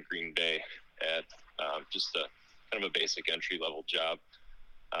working in Green Bay at just a kind of a basic entry-level job.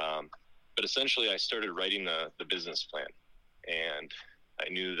 But essentially, I started writing the business plan. And I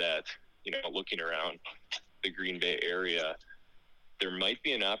knew that, looking around the Green Bay area, there might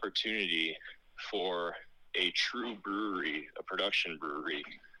be an opportunity for a true brewery, a production brewery,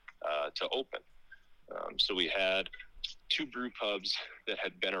 to open. So we had 2 brew pubs that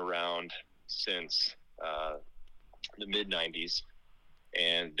had been around since the mid-90s,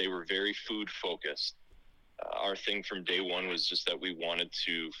 and they were very food-focused. Our thing from day one was just that we wanted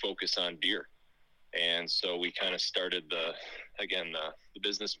to focus on beer. And so we kind of started the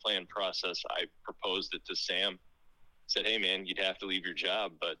business plan process. I proposed it to Sam, said, hey, man, you'd have to leave your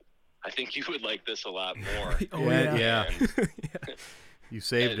job, but I think you would like this a lot more. Yeah. And, You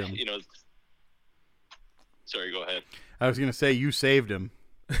saved him. Sorry, go ahead. I was going to say you saved him.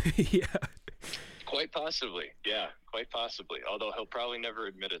 Yeah. Quite possibly. Yeah, quite possibly. Although he'll probably never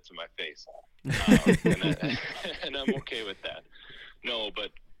admit it to my face. And I'm okay with that. No,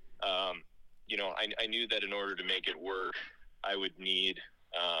 but, I knew that in order to make it work, I would need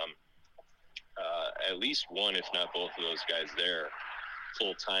at least one, if not both of those guys there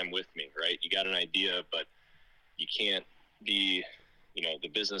full time with me, right? You got an idea, but you can't be, the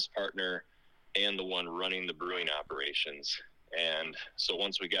business partner and the one running the brewing operations. And so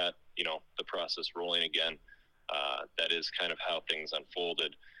once we got, the process rolling again, that is kind of how things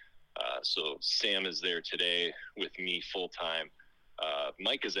unfolded. So Sam is there today with me full time.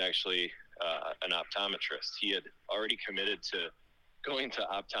 Mike is actually an optometrist. He had already committed to going to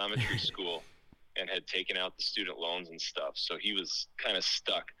optometry school and had taken out the student loans and stuff. So he was kind of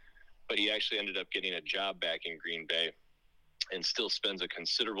stuck, but he actually ended up getting a job back in Green Bay and still spends a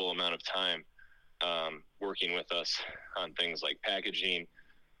considerable amount of time working with us on things like packaging.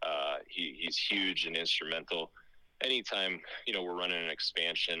 He's huge and instrumental. Anytime, we're running an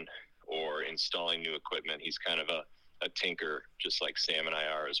expansion or installing new equipment, he's kind of a tinker, just like Sam and I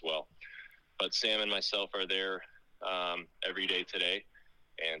are as well. But Sam and myself are there every day today,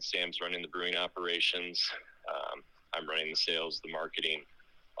 and Sam's running the brewing operations. I'm running the sales, the marketing,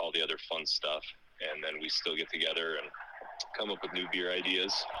 all the other fun stuff. And then we still get together and come up with new beer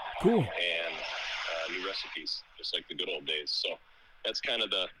ideas. Cool. And new recipes, just like the good old days. So that's kind of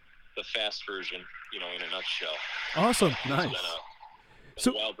the fast version, in a nutshell. Awesome. Nice. It's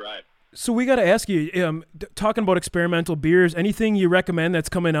been a wild ride. So we got to ask you, talking about experimental beers, anything you recommend that's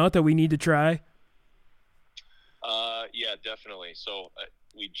coming out that we need to try? Yeah, definitely. So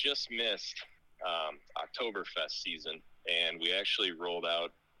we just missed Oktoberfest season, and we actually rolled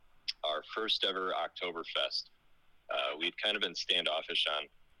out our first ever Oktoberfest. We'd kind of been standoffish on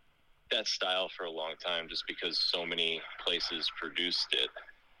that style for a long time just because so many places produced it.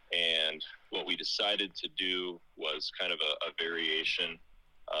 And what we decided to do was kind of a variation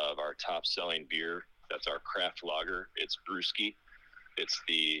of our top selling beer. That's our craft lager. It's Brewski. It's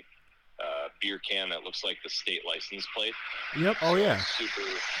the beer can that looks like the state license plate. Yep. Oh, yeah. Super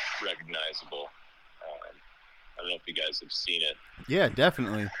recognizable. I don't know if you guys have seen it. Yeah,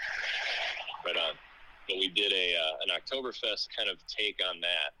 definitely. Right on. But we did an Oktoberfest kind of take on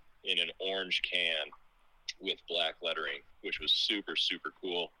that in an orange can with black lettering, which was super, super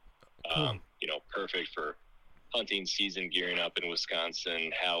cool. Perfect for hunting season, gearing up in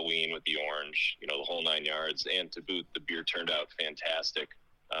Wisconsin, Halloween with the orange, the whole 9 yards. And to boot, the beer turned out fantastic.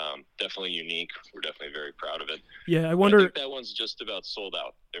 Definitely unique. We're definitely very proud of it. Yeah, I wonder. I think that one's just about sold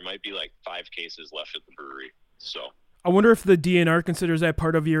out. There might be like 5 cases left at the brewery. So I wonder if the DNR considers that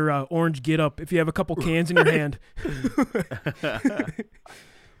part of your orange get-up if you have a couple cans in your hand.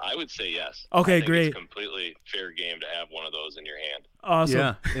 I would say yes. Okay, I think great. It's completely fair game to have one of those in your hand. Awesome.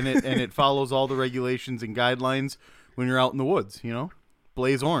 Yeah, and it follows all the regulations and guidelines when you're out in the woods.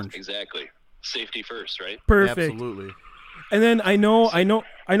 Blaze orange. Exactly. Safety first, right? Perfect. Absolutely. And then I know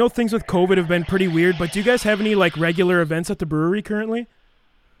things with COVID have been pretty weird, but do you guys have any like regular events at the brewery currently?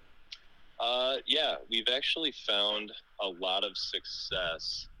 Yeah, we've actually found a lot of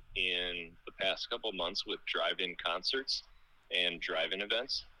success in the past couple months with drive-in concerts and drive-in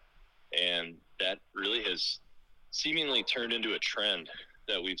events. And that really has seemingly turned into a trend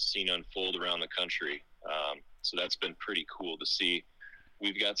that we've seen unfold around the country. So that's been pretty cool to see.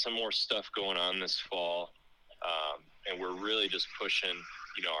 We've got some more stuff going on this fall, and we're really just pushing,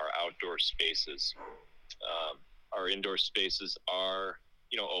 our outdoor spaces. Our indoor spaces are,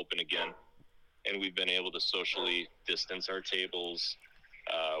 open again, and we've been able to socially distance our tables.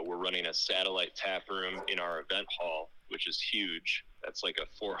 We're running a satellite tap room in our event hall, which is huge. That's like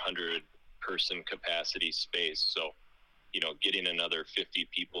a 400-person capacity space. So, getting another 50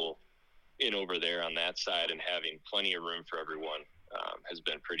 people in over there on that side and having plenty of room for everyone has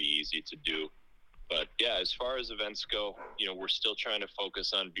been pretty easy to do. But, yeah, as far as events go, we're still trying to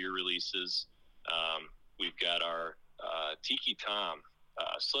focus on beer releases. We've got our Tiki Tom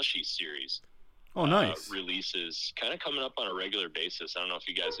Slushy series. Oh, nice. Releases kind of coming up on a regular basis. I don't know if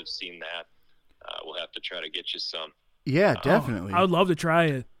you guys have seen that. We'll have to try to get you some. Yeah, definitely. I would love to try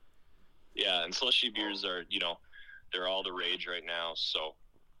it. Yeah, and slushy beers are, they're all the rage right now. So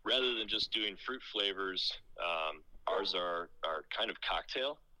rather than just doing fruit flavors, ours are kind of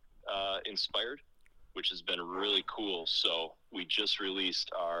cocktail inspired, which has been really cool. So we just released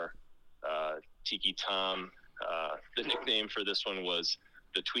our Tiki Tom. The nickname for this one was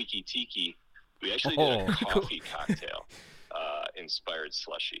the Tweaky Tiki. We actually did a coffee cocktail inspired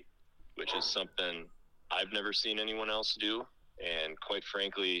slushy, which is something I've never seen anyone else do. And quite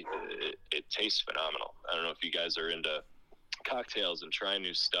frankly, it tastes phenomenal. I don't know if you guys are into cocktails and trying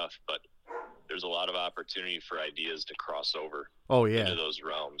new stuff, but there's a lot of opportunity for ideas to cross over into those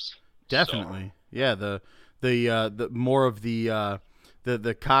realms. Definitely. Yeah, the more of the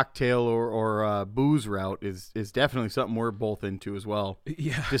cocktail or booze route is definitely something we're both into as well.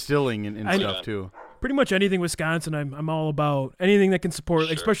 Yeah. Distilling and stuff too. Pretty much anything Wisconsin I'm all about. Anything that can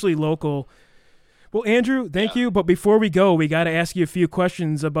support, especially local. Well, Andrew, thank you. But before we go, we got to ask you a few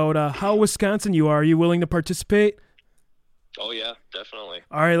questions about how Wisconsin you are. Are you willing to participate? Oh, yeah, definitely.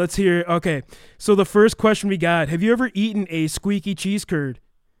 All right, let's hear. Okay, so the first question we got, have you ever eaten a squeaky cheese curd?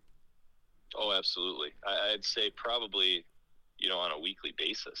 Oh, absolutely. I'd say probably, on a weekly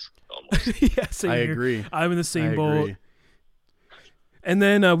basis almost. Yeah, same I here. agree. I'm in the same I boat. agree. And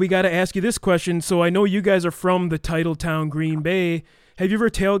then we got to ask you this question. So I know you guys are from the title town, Green Bay. Have you ever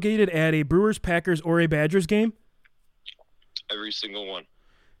tailgated at a Brewers, Packers, or a Badgers game? Every single one.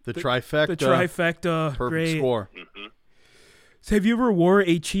 The trifecta. The trifecta. Perfect Great. score. Mm-hmm. So have you ever wore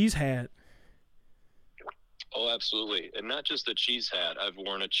a cheese hat? Oh, absolutely. And not just a cheese hat. I've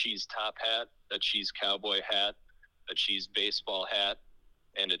worn a cheese top hat, a cheese cowboy hat, a cheese baseball hat,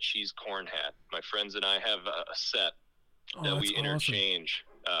 and a cheese corn hat. My friends and I have a set that we interchange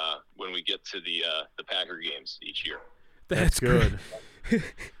when we get to the Packer games each year. That's good.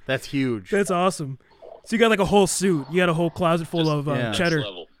 That's huge. That's awesome. So you got like a whole suit. You got a whole closet full of cheddar. Next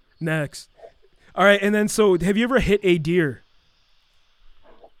level. Next. All right, and then so have you ever hit a deer?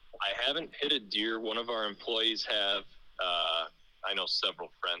 I haven't hit a deer. One of our employees have. I know several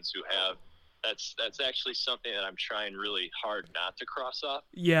friends who have. That's actually something that I'm trying really hard not to cross off.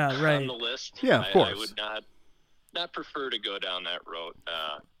 Yeah, right. On the list. Yeah, of course. I would not prefer to go down that road.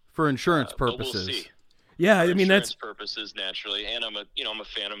 For insurance But purposes. we'll see. Yeah, For I mean insurance that's purposes naturally, and I'm a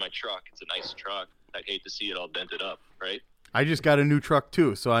fan of my truck. It's a nice truck. I'd hate to see it all dented up, right? I just got a new truck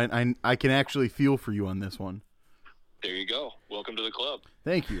too, so I can actually feel for you on this one. There you go. Welcome to the club.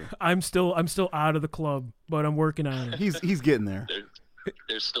 Thank you. I'm still out of the club, but I'm working on it. He's getting there.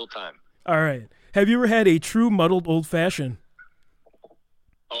 There's still time. All right. Have you ever had a true muddled old fashioned?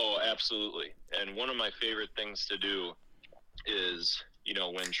 Oh, absolutely. And one of my favorite things to do is,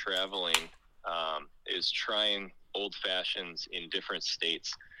 when traveling, is trying old fashions in different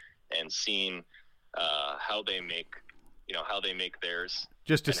states and seeing how they make theirs.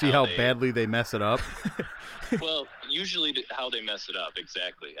 Just to see how badly they mess it up. Well, usually how they mess it up,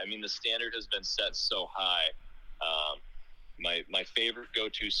 exactly. I mean, the standard has been set so high. My favorite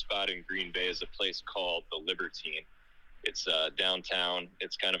go-to spot in Green Bay is a place called the Libertine. It's downtown.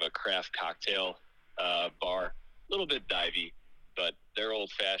 It's kind of a craft cocktail bar, a little bit divey, but they're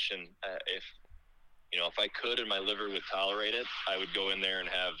old-fashioned. If I could and my liver would tolerate it, I would go in there and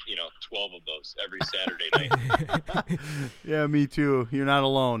have 12 of those every Saturday night. Yeah, me too. You're not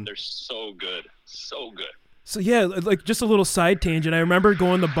alone. They're so good, so good. So yeah, like just a little side tangent. I remember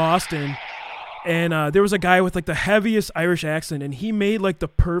going to Boston, and there was a guy with like the heaviest Irish accent, and he made like the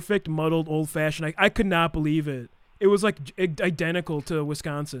perfect muddled old fashioned. I could not believe it. It was like identical to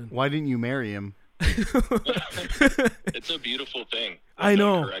Wisconsin. Why didn't you marry him? It's a beautiful thing. I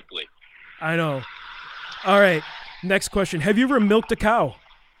know. Done correctly. I know. All right, next question. Have you ever milked a cow?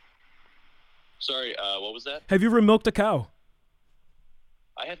 Sorry, what was that? Have you ever milked a cow?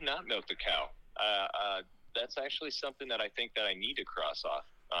 I have not milked a cow. That's actually something that I think that I need to cross off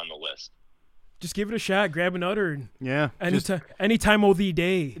on the list. Just give it a shot. Grab an udder. And Yeah. anytime of the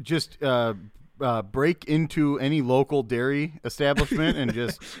day. Just break into any local dairy establishment and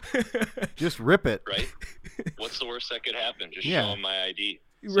just rip it. Right? What's the worst that could happen? Just Yeah. show them my ID.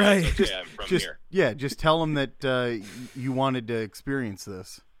 Right. It's okay, I'm from here. Yeah, just tell them that you wanted to experience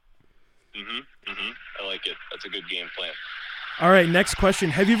this. I like it. That's a good game plan. All right, next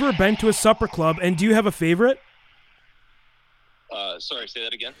question. Have you ever been to a supper club, and do you have a favorite? Sorry, say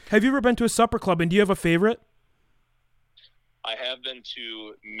that again. Have you ever been to a supper club, and do you have a favorite? I have been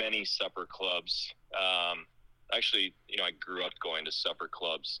to many supper clubs. Actually, I grew up going to supper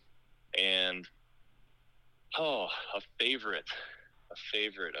clubs, and a favorite.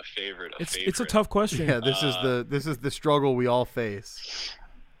 It's a tough question. Yeah, this is the struggle we all face.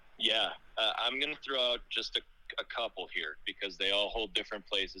 Yeah, I'm gonna throw out just a couple here because they all hold different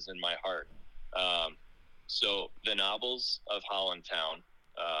places in my heart. So the Nobbles of Hollandtown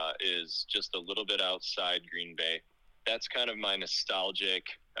is just a little bit outside Green Bay. That's kind of my nostalgic,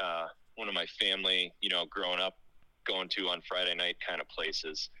 one of my family, growing up, going to on Friday night kind of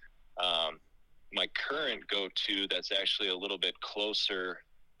places. My current go-to that's actually a little bit closer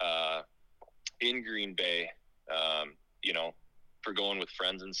in Green Bay, for going with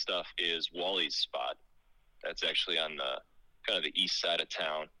friends and stuff is Wally's Spot. That's actually on the kind of the east side of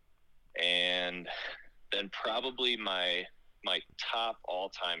town. And then probably my top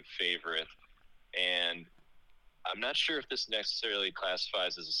all-time favorite, and I'm not sure if this necessarily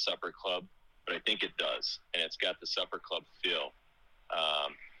classifies as a supper club, but I think it does, and it's got the supper club feel.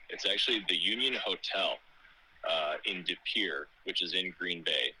 It's actually the Union Hotel in De Pere, which is in Green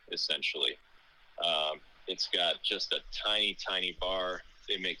Bay, essentially. It's got just a tiny, tiny bar.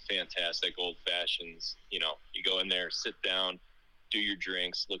 They make fantastic old fashions. You go in there, sit down, do your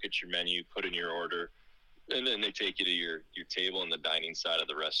drinks, look at your menu, put in your order, and then they take you to your table in the dining side of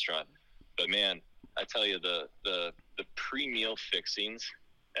the restaurant. But man, I tell you, the pre-meal fixings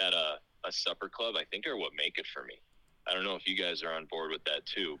at a supper club, I think, are what make it for me. I don't know if you guys are on board with that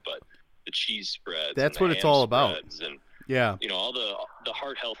too, but the cheese spreads. That's and the what it's ham all about. spreads and Yeah. all the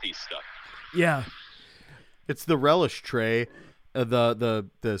heart healthy stuff. Yeah. It's the relish tray,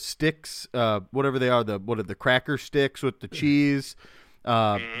 the sticks, whatever they are, the cracker sticks with the cheese,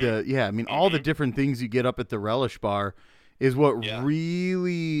 all the different things you get up at the relish bar is what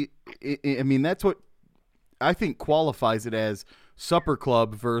really, I mean, that's what I think qualifies it as supper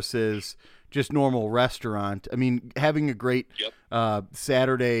club versus just normal restaurant. I mean, having a great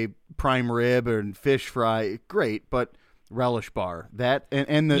Saturday prime rib and fish fry, great, but relish bar, that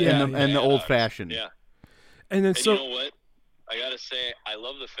and the old fashioned. Yeah. And then you know what? I gotta say, I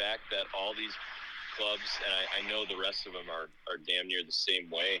love the fact that all these clubs, and I know the rest of them are damn near the same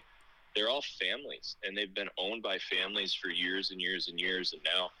way. They're all families, and they've been owned by families for years and years and years. And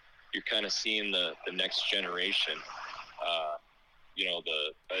now you're kind of seeing the next generation.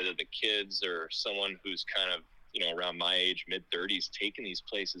 Either the kids or someone who's kind of around my age, mid-30s, taking these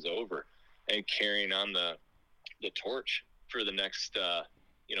places over and carrying on the torch for the next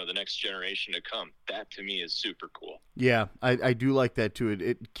the next generation to come. That to me is super cool. Yeah, I do like that too.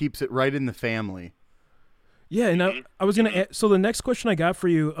 It keeps it right in the family. Yeah, and I was going to so the next question I got for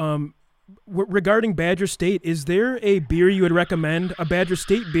you, regarding Badger State, is there a beer you would recommend, a Badger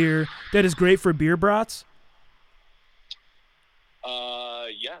State beer that is great for beer brats?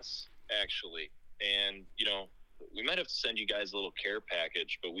 Yes, actually. And, we might have to send you guys a little care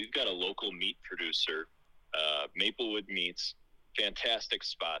package, but we've got a local meat producer, Maplewood Meats, fantastic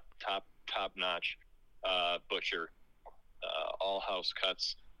spot, top-notch butcher, all house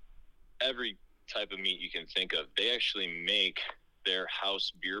cuts, every type of meat you can think of. They actually make their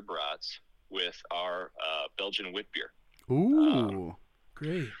house beer brats with our Belgian wit beer. Ooh,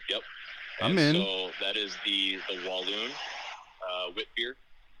 great. Yep. I'm in. So that is the Walloon wit beer.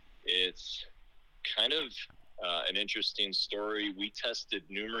 It's kind of an interesting story. We tested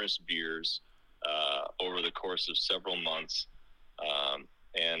numerous beers over the course of several months.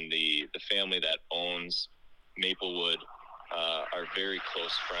 and the family that owns Maplewood are very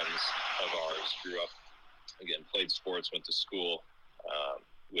close friends of ours. Grew up, again, played sports, went to school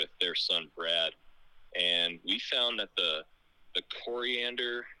with their son Brad, and we found that the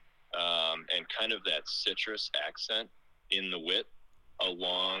coriander and kind of that citrus accent in the wit,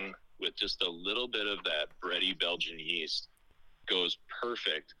 along with just a little bit of that bready Belgian yeast, goes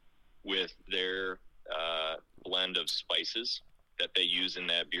perfect with their blend of spices that they use in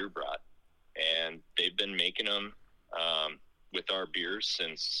that beer brat. And they've been making them with our beers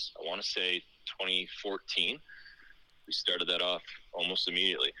since, I want to say, 2014. We started that off almost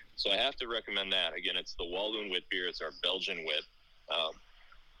immediately. So I have to recommend that. Again, it's the Walloon Wit beer. It's our Belgian wit.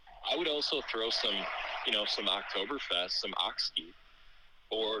 I would also throw some Oktoberfest, some Oxkey,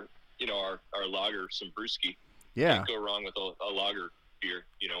 or, our lager, some Brewski. Yeah. Can't go wrong with a lager beer,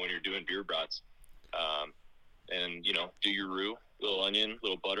 when you're doing beer brats. And, do your roux, little onion,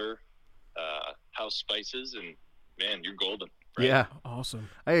 little butter, house spices, and, man, you're golden. Right? Yeah. Awesome.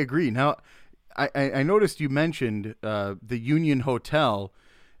 I agree. Now, I noticed you mentioned the Union Hotel.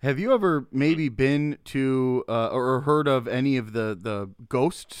 Have you ever maybe been to or heard of any of the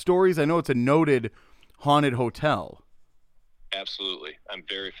ghost stories? I know it's a noted haunted hotel. Absolutely. I'm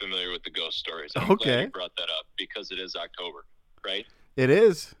very familiar with the ghost stories. I'm Okay. glad you brought that up because it is October, right? It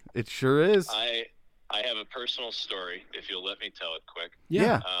is. It sure is. I have a personal story, if you'll let me tell it quick.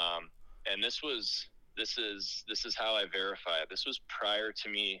 Yeah. And this is how I verify it. This was prior to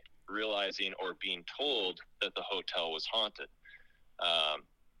me realizing or being told that the hotel was haunted.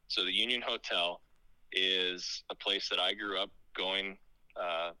 So the Union Hotel is a place that I grew up going,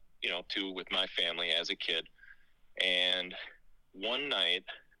 to with my family as a kid. And one night,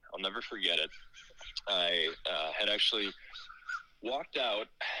 I'll never forget it, I had actually walked out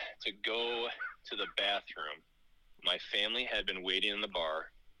to go to the bathroom. My family had been waiting in the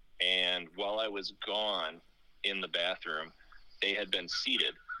bar, and while I was gone in the bathroom, they had been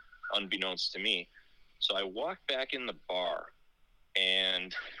seated, unbeknownst to me. So I walked back in the bar,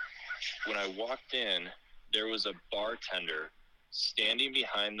 and when I walked in, there was a bartender standing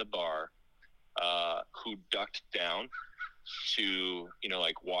behind the bar who ducked down to,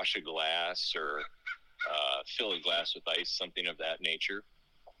 wash a glass or fill a glass with ice, something of that nature.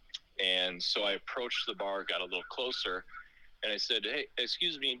 And so I approached the bar, got a little closer, and I said, "Hey,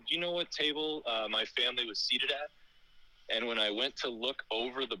 excuse me, do you know what table my family was seated at?" And when I went to look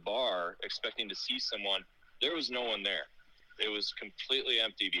over the bar, expecting to see someone, there was no one there. It was completely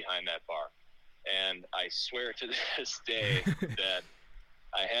empty behind that bar. And I swear to this day that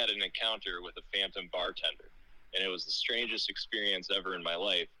I had an encounter with a phantom bartender. And it was the strangest experience ever in my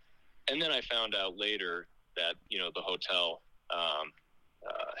life. And then I found out later that, the hotel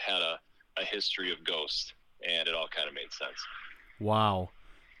had a history of ghosts. And it all kind of made sense. Wow.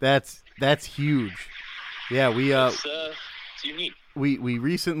 That's huge. Yeah, It's unique. we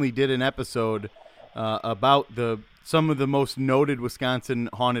recently did an episode about some of the most noted Wisconsin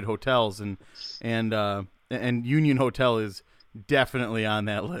haunted hotels, and Union Hotel is definitely on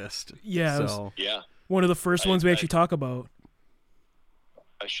that list. Yeah, it was So Yeah. one of the first ones we actually talk about.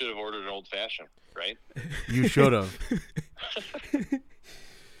 I should have ordered an old fashioned, right? you should have.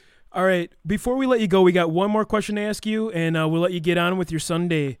 All right, before we let you go, we got one more question to ask you, and we'll let you get on with your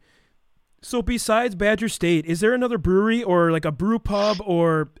Sunday. So besides Badger State, is there another brewery or like a brew pub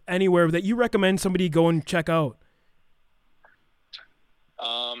or anywhere that you recommend somebody go and check out?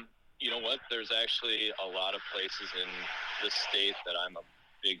 You know what? There's actually a lot of places in the state that I'm a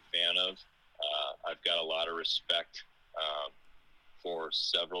big fan of. I've got a lot of respect for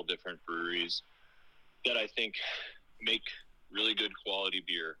several different breweries that I think make really good quality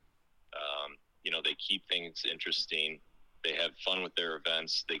beer. They keep things interesting. They have fun with their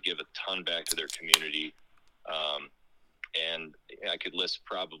events. They give a ton back to their community. And I could list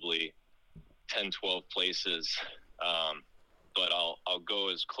probably 10, 12 places, but I'll go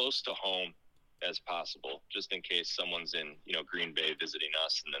as close to home as possible, just in case someone's in, Green Bay visiting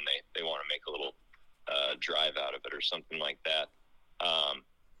us, and then they want to make a little drive out of it or something like that.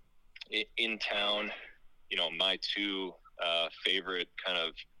 In town, my two favorite kind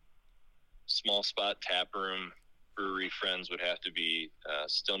of small spot tap room brewery friends would have to be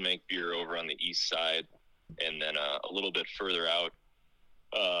Still Make Beer over on the east side, and then a little bit further out,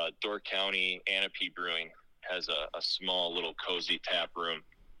 Door County Anape Brewing has a small little cozy tap room.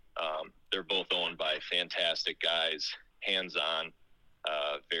 They're both owned by fantastic guys, hands-on,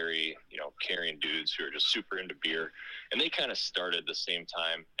 very caring dudes who are just super into beer, and they kind of started the same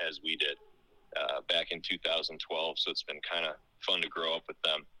time as we did back in 2012, so it's been kind of fun to grow up with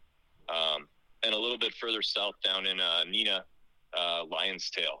them. And a little bit further south down in Neenah, Lion's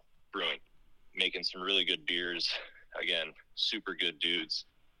Tail Brewing, making some really good beers. Again, super good dudes,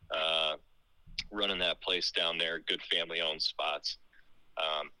 running that place down there, good family-owned spots.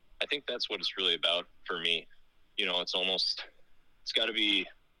 I think that's what it's really about for me. You know, it's got to be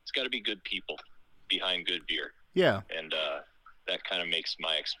good people behind good beer. Yeah. And that kind of makes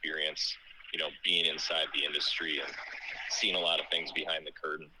my experience, you know, being inside the industry and seeing a lot of things behind the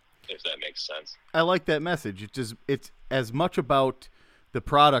curtain, if that makes sense. I like that message. It's as much about the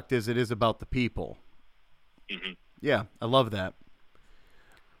product as it is about the people. Mm-hmm. Yeah, I love that.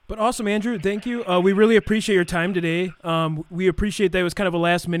 But awesome, Andrew. Thank you. We really appreciate your time today. We appreciate that it was kind of a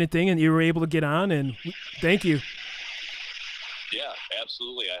last-minute thing and you were able to get on, and thank you. Yeah,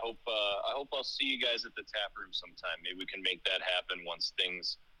 absolutely. I hope I'll see you guys at the tap room sometime. Maybe we can make that happen once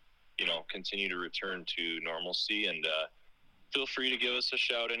things, you know, continue to return to normalcy. And feel free to give us a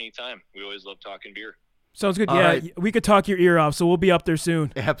shout anytime. We always love talking beer. Sounds good. All yeah, right. We could talk your ear off, so we'll be up there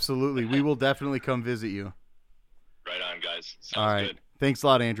soon. Absolutely. We will definitely come visit you. Right on, guys. Sounds All right. good. Thanks a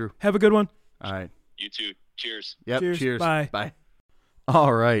lot, Andrew. Have a good one. All right. You too. Cheers. Yep. Cheers. Bye. Bye.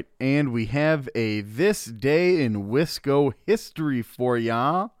 All right. And we have a This Day in Wisco history for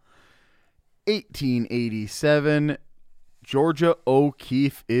ya. 1887, Georgia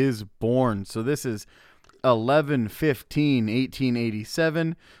O'Keeffe is born. So this is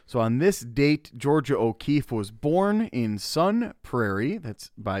 11/15/1887. So on this date, Georgia O'Keeffe was born in Sun Prairie. That's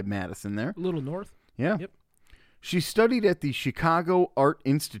by Madison there. A little north. Yeah. Yep. She studied at the Chicago Art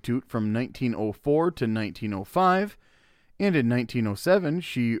Institute from 1904 to 1905, and in 1907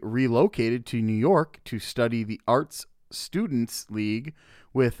 she relocated to New York to study the Arts Students League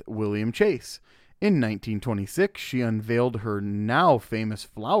with William Chase. In 1926, she unveiled her now famous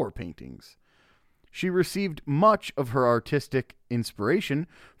flower paintings. She received much of her artistic inspiration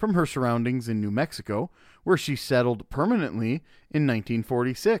from her surroundings in New Mexico, where she settled permanently in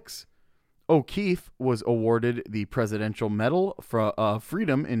 1946. O'Keeffe was awarded the Presidential Medal of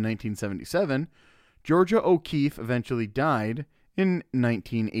Freedom in 1977. Georgia O'Keeffe eventually died in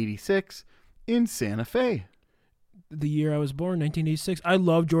 1986 in Santa Fe. The year I was born, 1986. I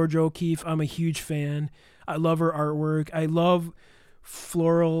love Georgia O'Keeffe. I'm a huge fan. I love her artwork. I love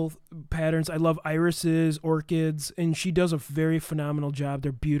floral patterns. I love irises, orchids, and she does a very phenomenal job.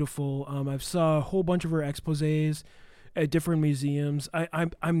 They're beautiful. I've saw a whole bunch of her exposés at different museums. I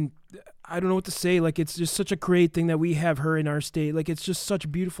don't know what to say. Like, it's just such a great thing that we have her in our state. Like, it's just such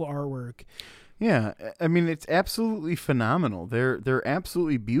beautiful artwork. Yeah, I mean, it's absolutely phenomenal. They're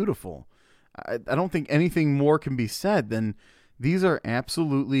absolutely beautiful. I don't think anything more can be said than these are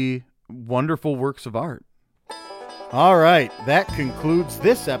absolutely wonderful works of art. All right, that concludes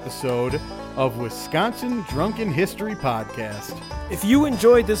this episode of Wisconsin Drunken History Podcast. If you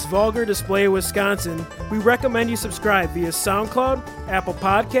enjoyed this vulgar display of Wisconsin, we recommend you subscribe via SoundCloud, Apple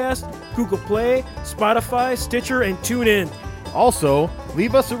Podcast, Google Play, Spotify, Stitcher, and TuneIn. Also,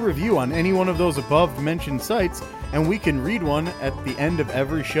 leave us a review on any one of those above-mentioned sites, and we can read one at the end of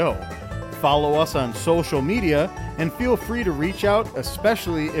every show. Follow us on social media, and feel free to reach out,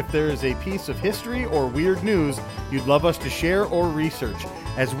 especially if there is a piece of history or weird news you'd love us to share or research,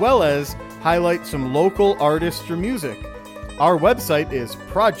 as well as highlight some local artists or music. Our website is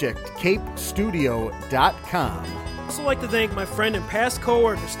projectcapestudio.com. I'd also like to thank my friend and past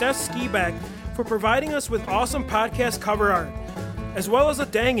coworker, Steph Skiback, for providing us with awesome podcast cover art, as well as the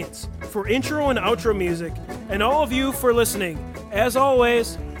Dangits for intro and outro music, and all of you for listening. As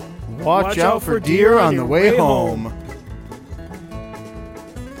always, Watch out for deer on the way home.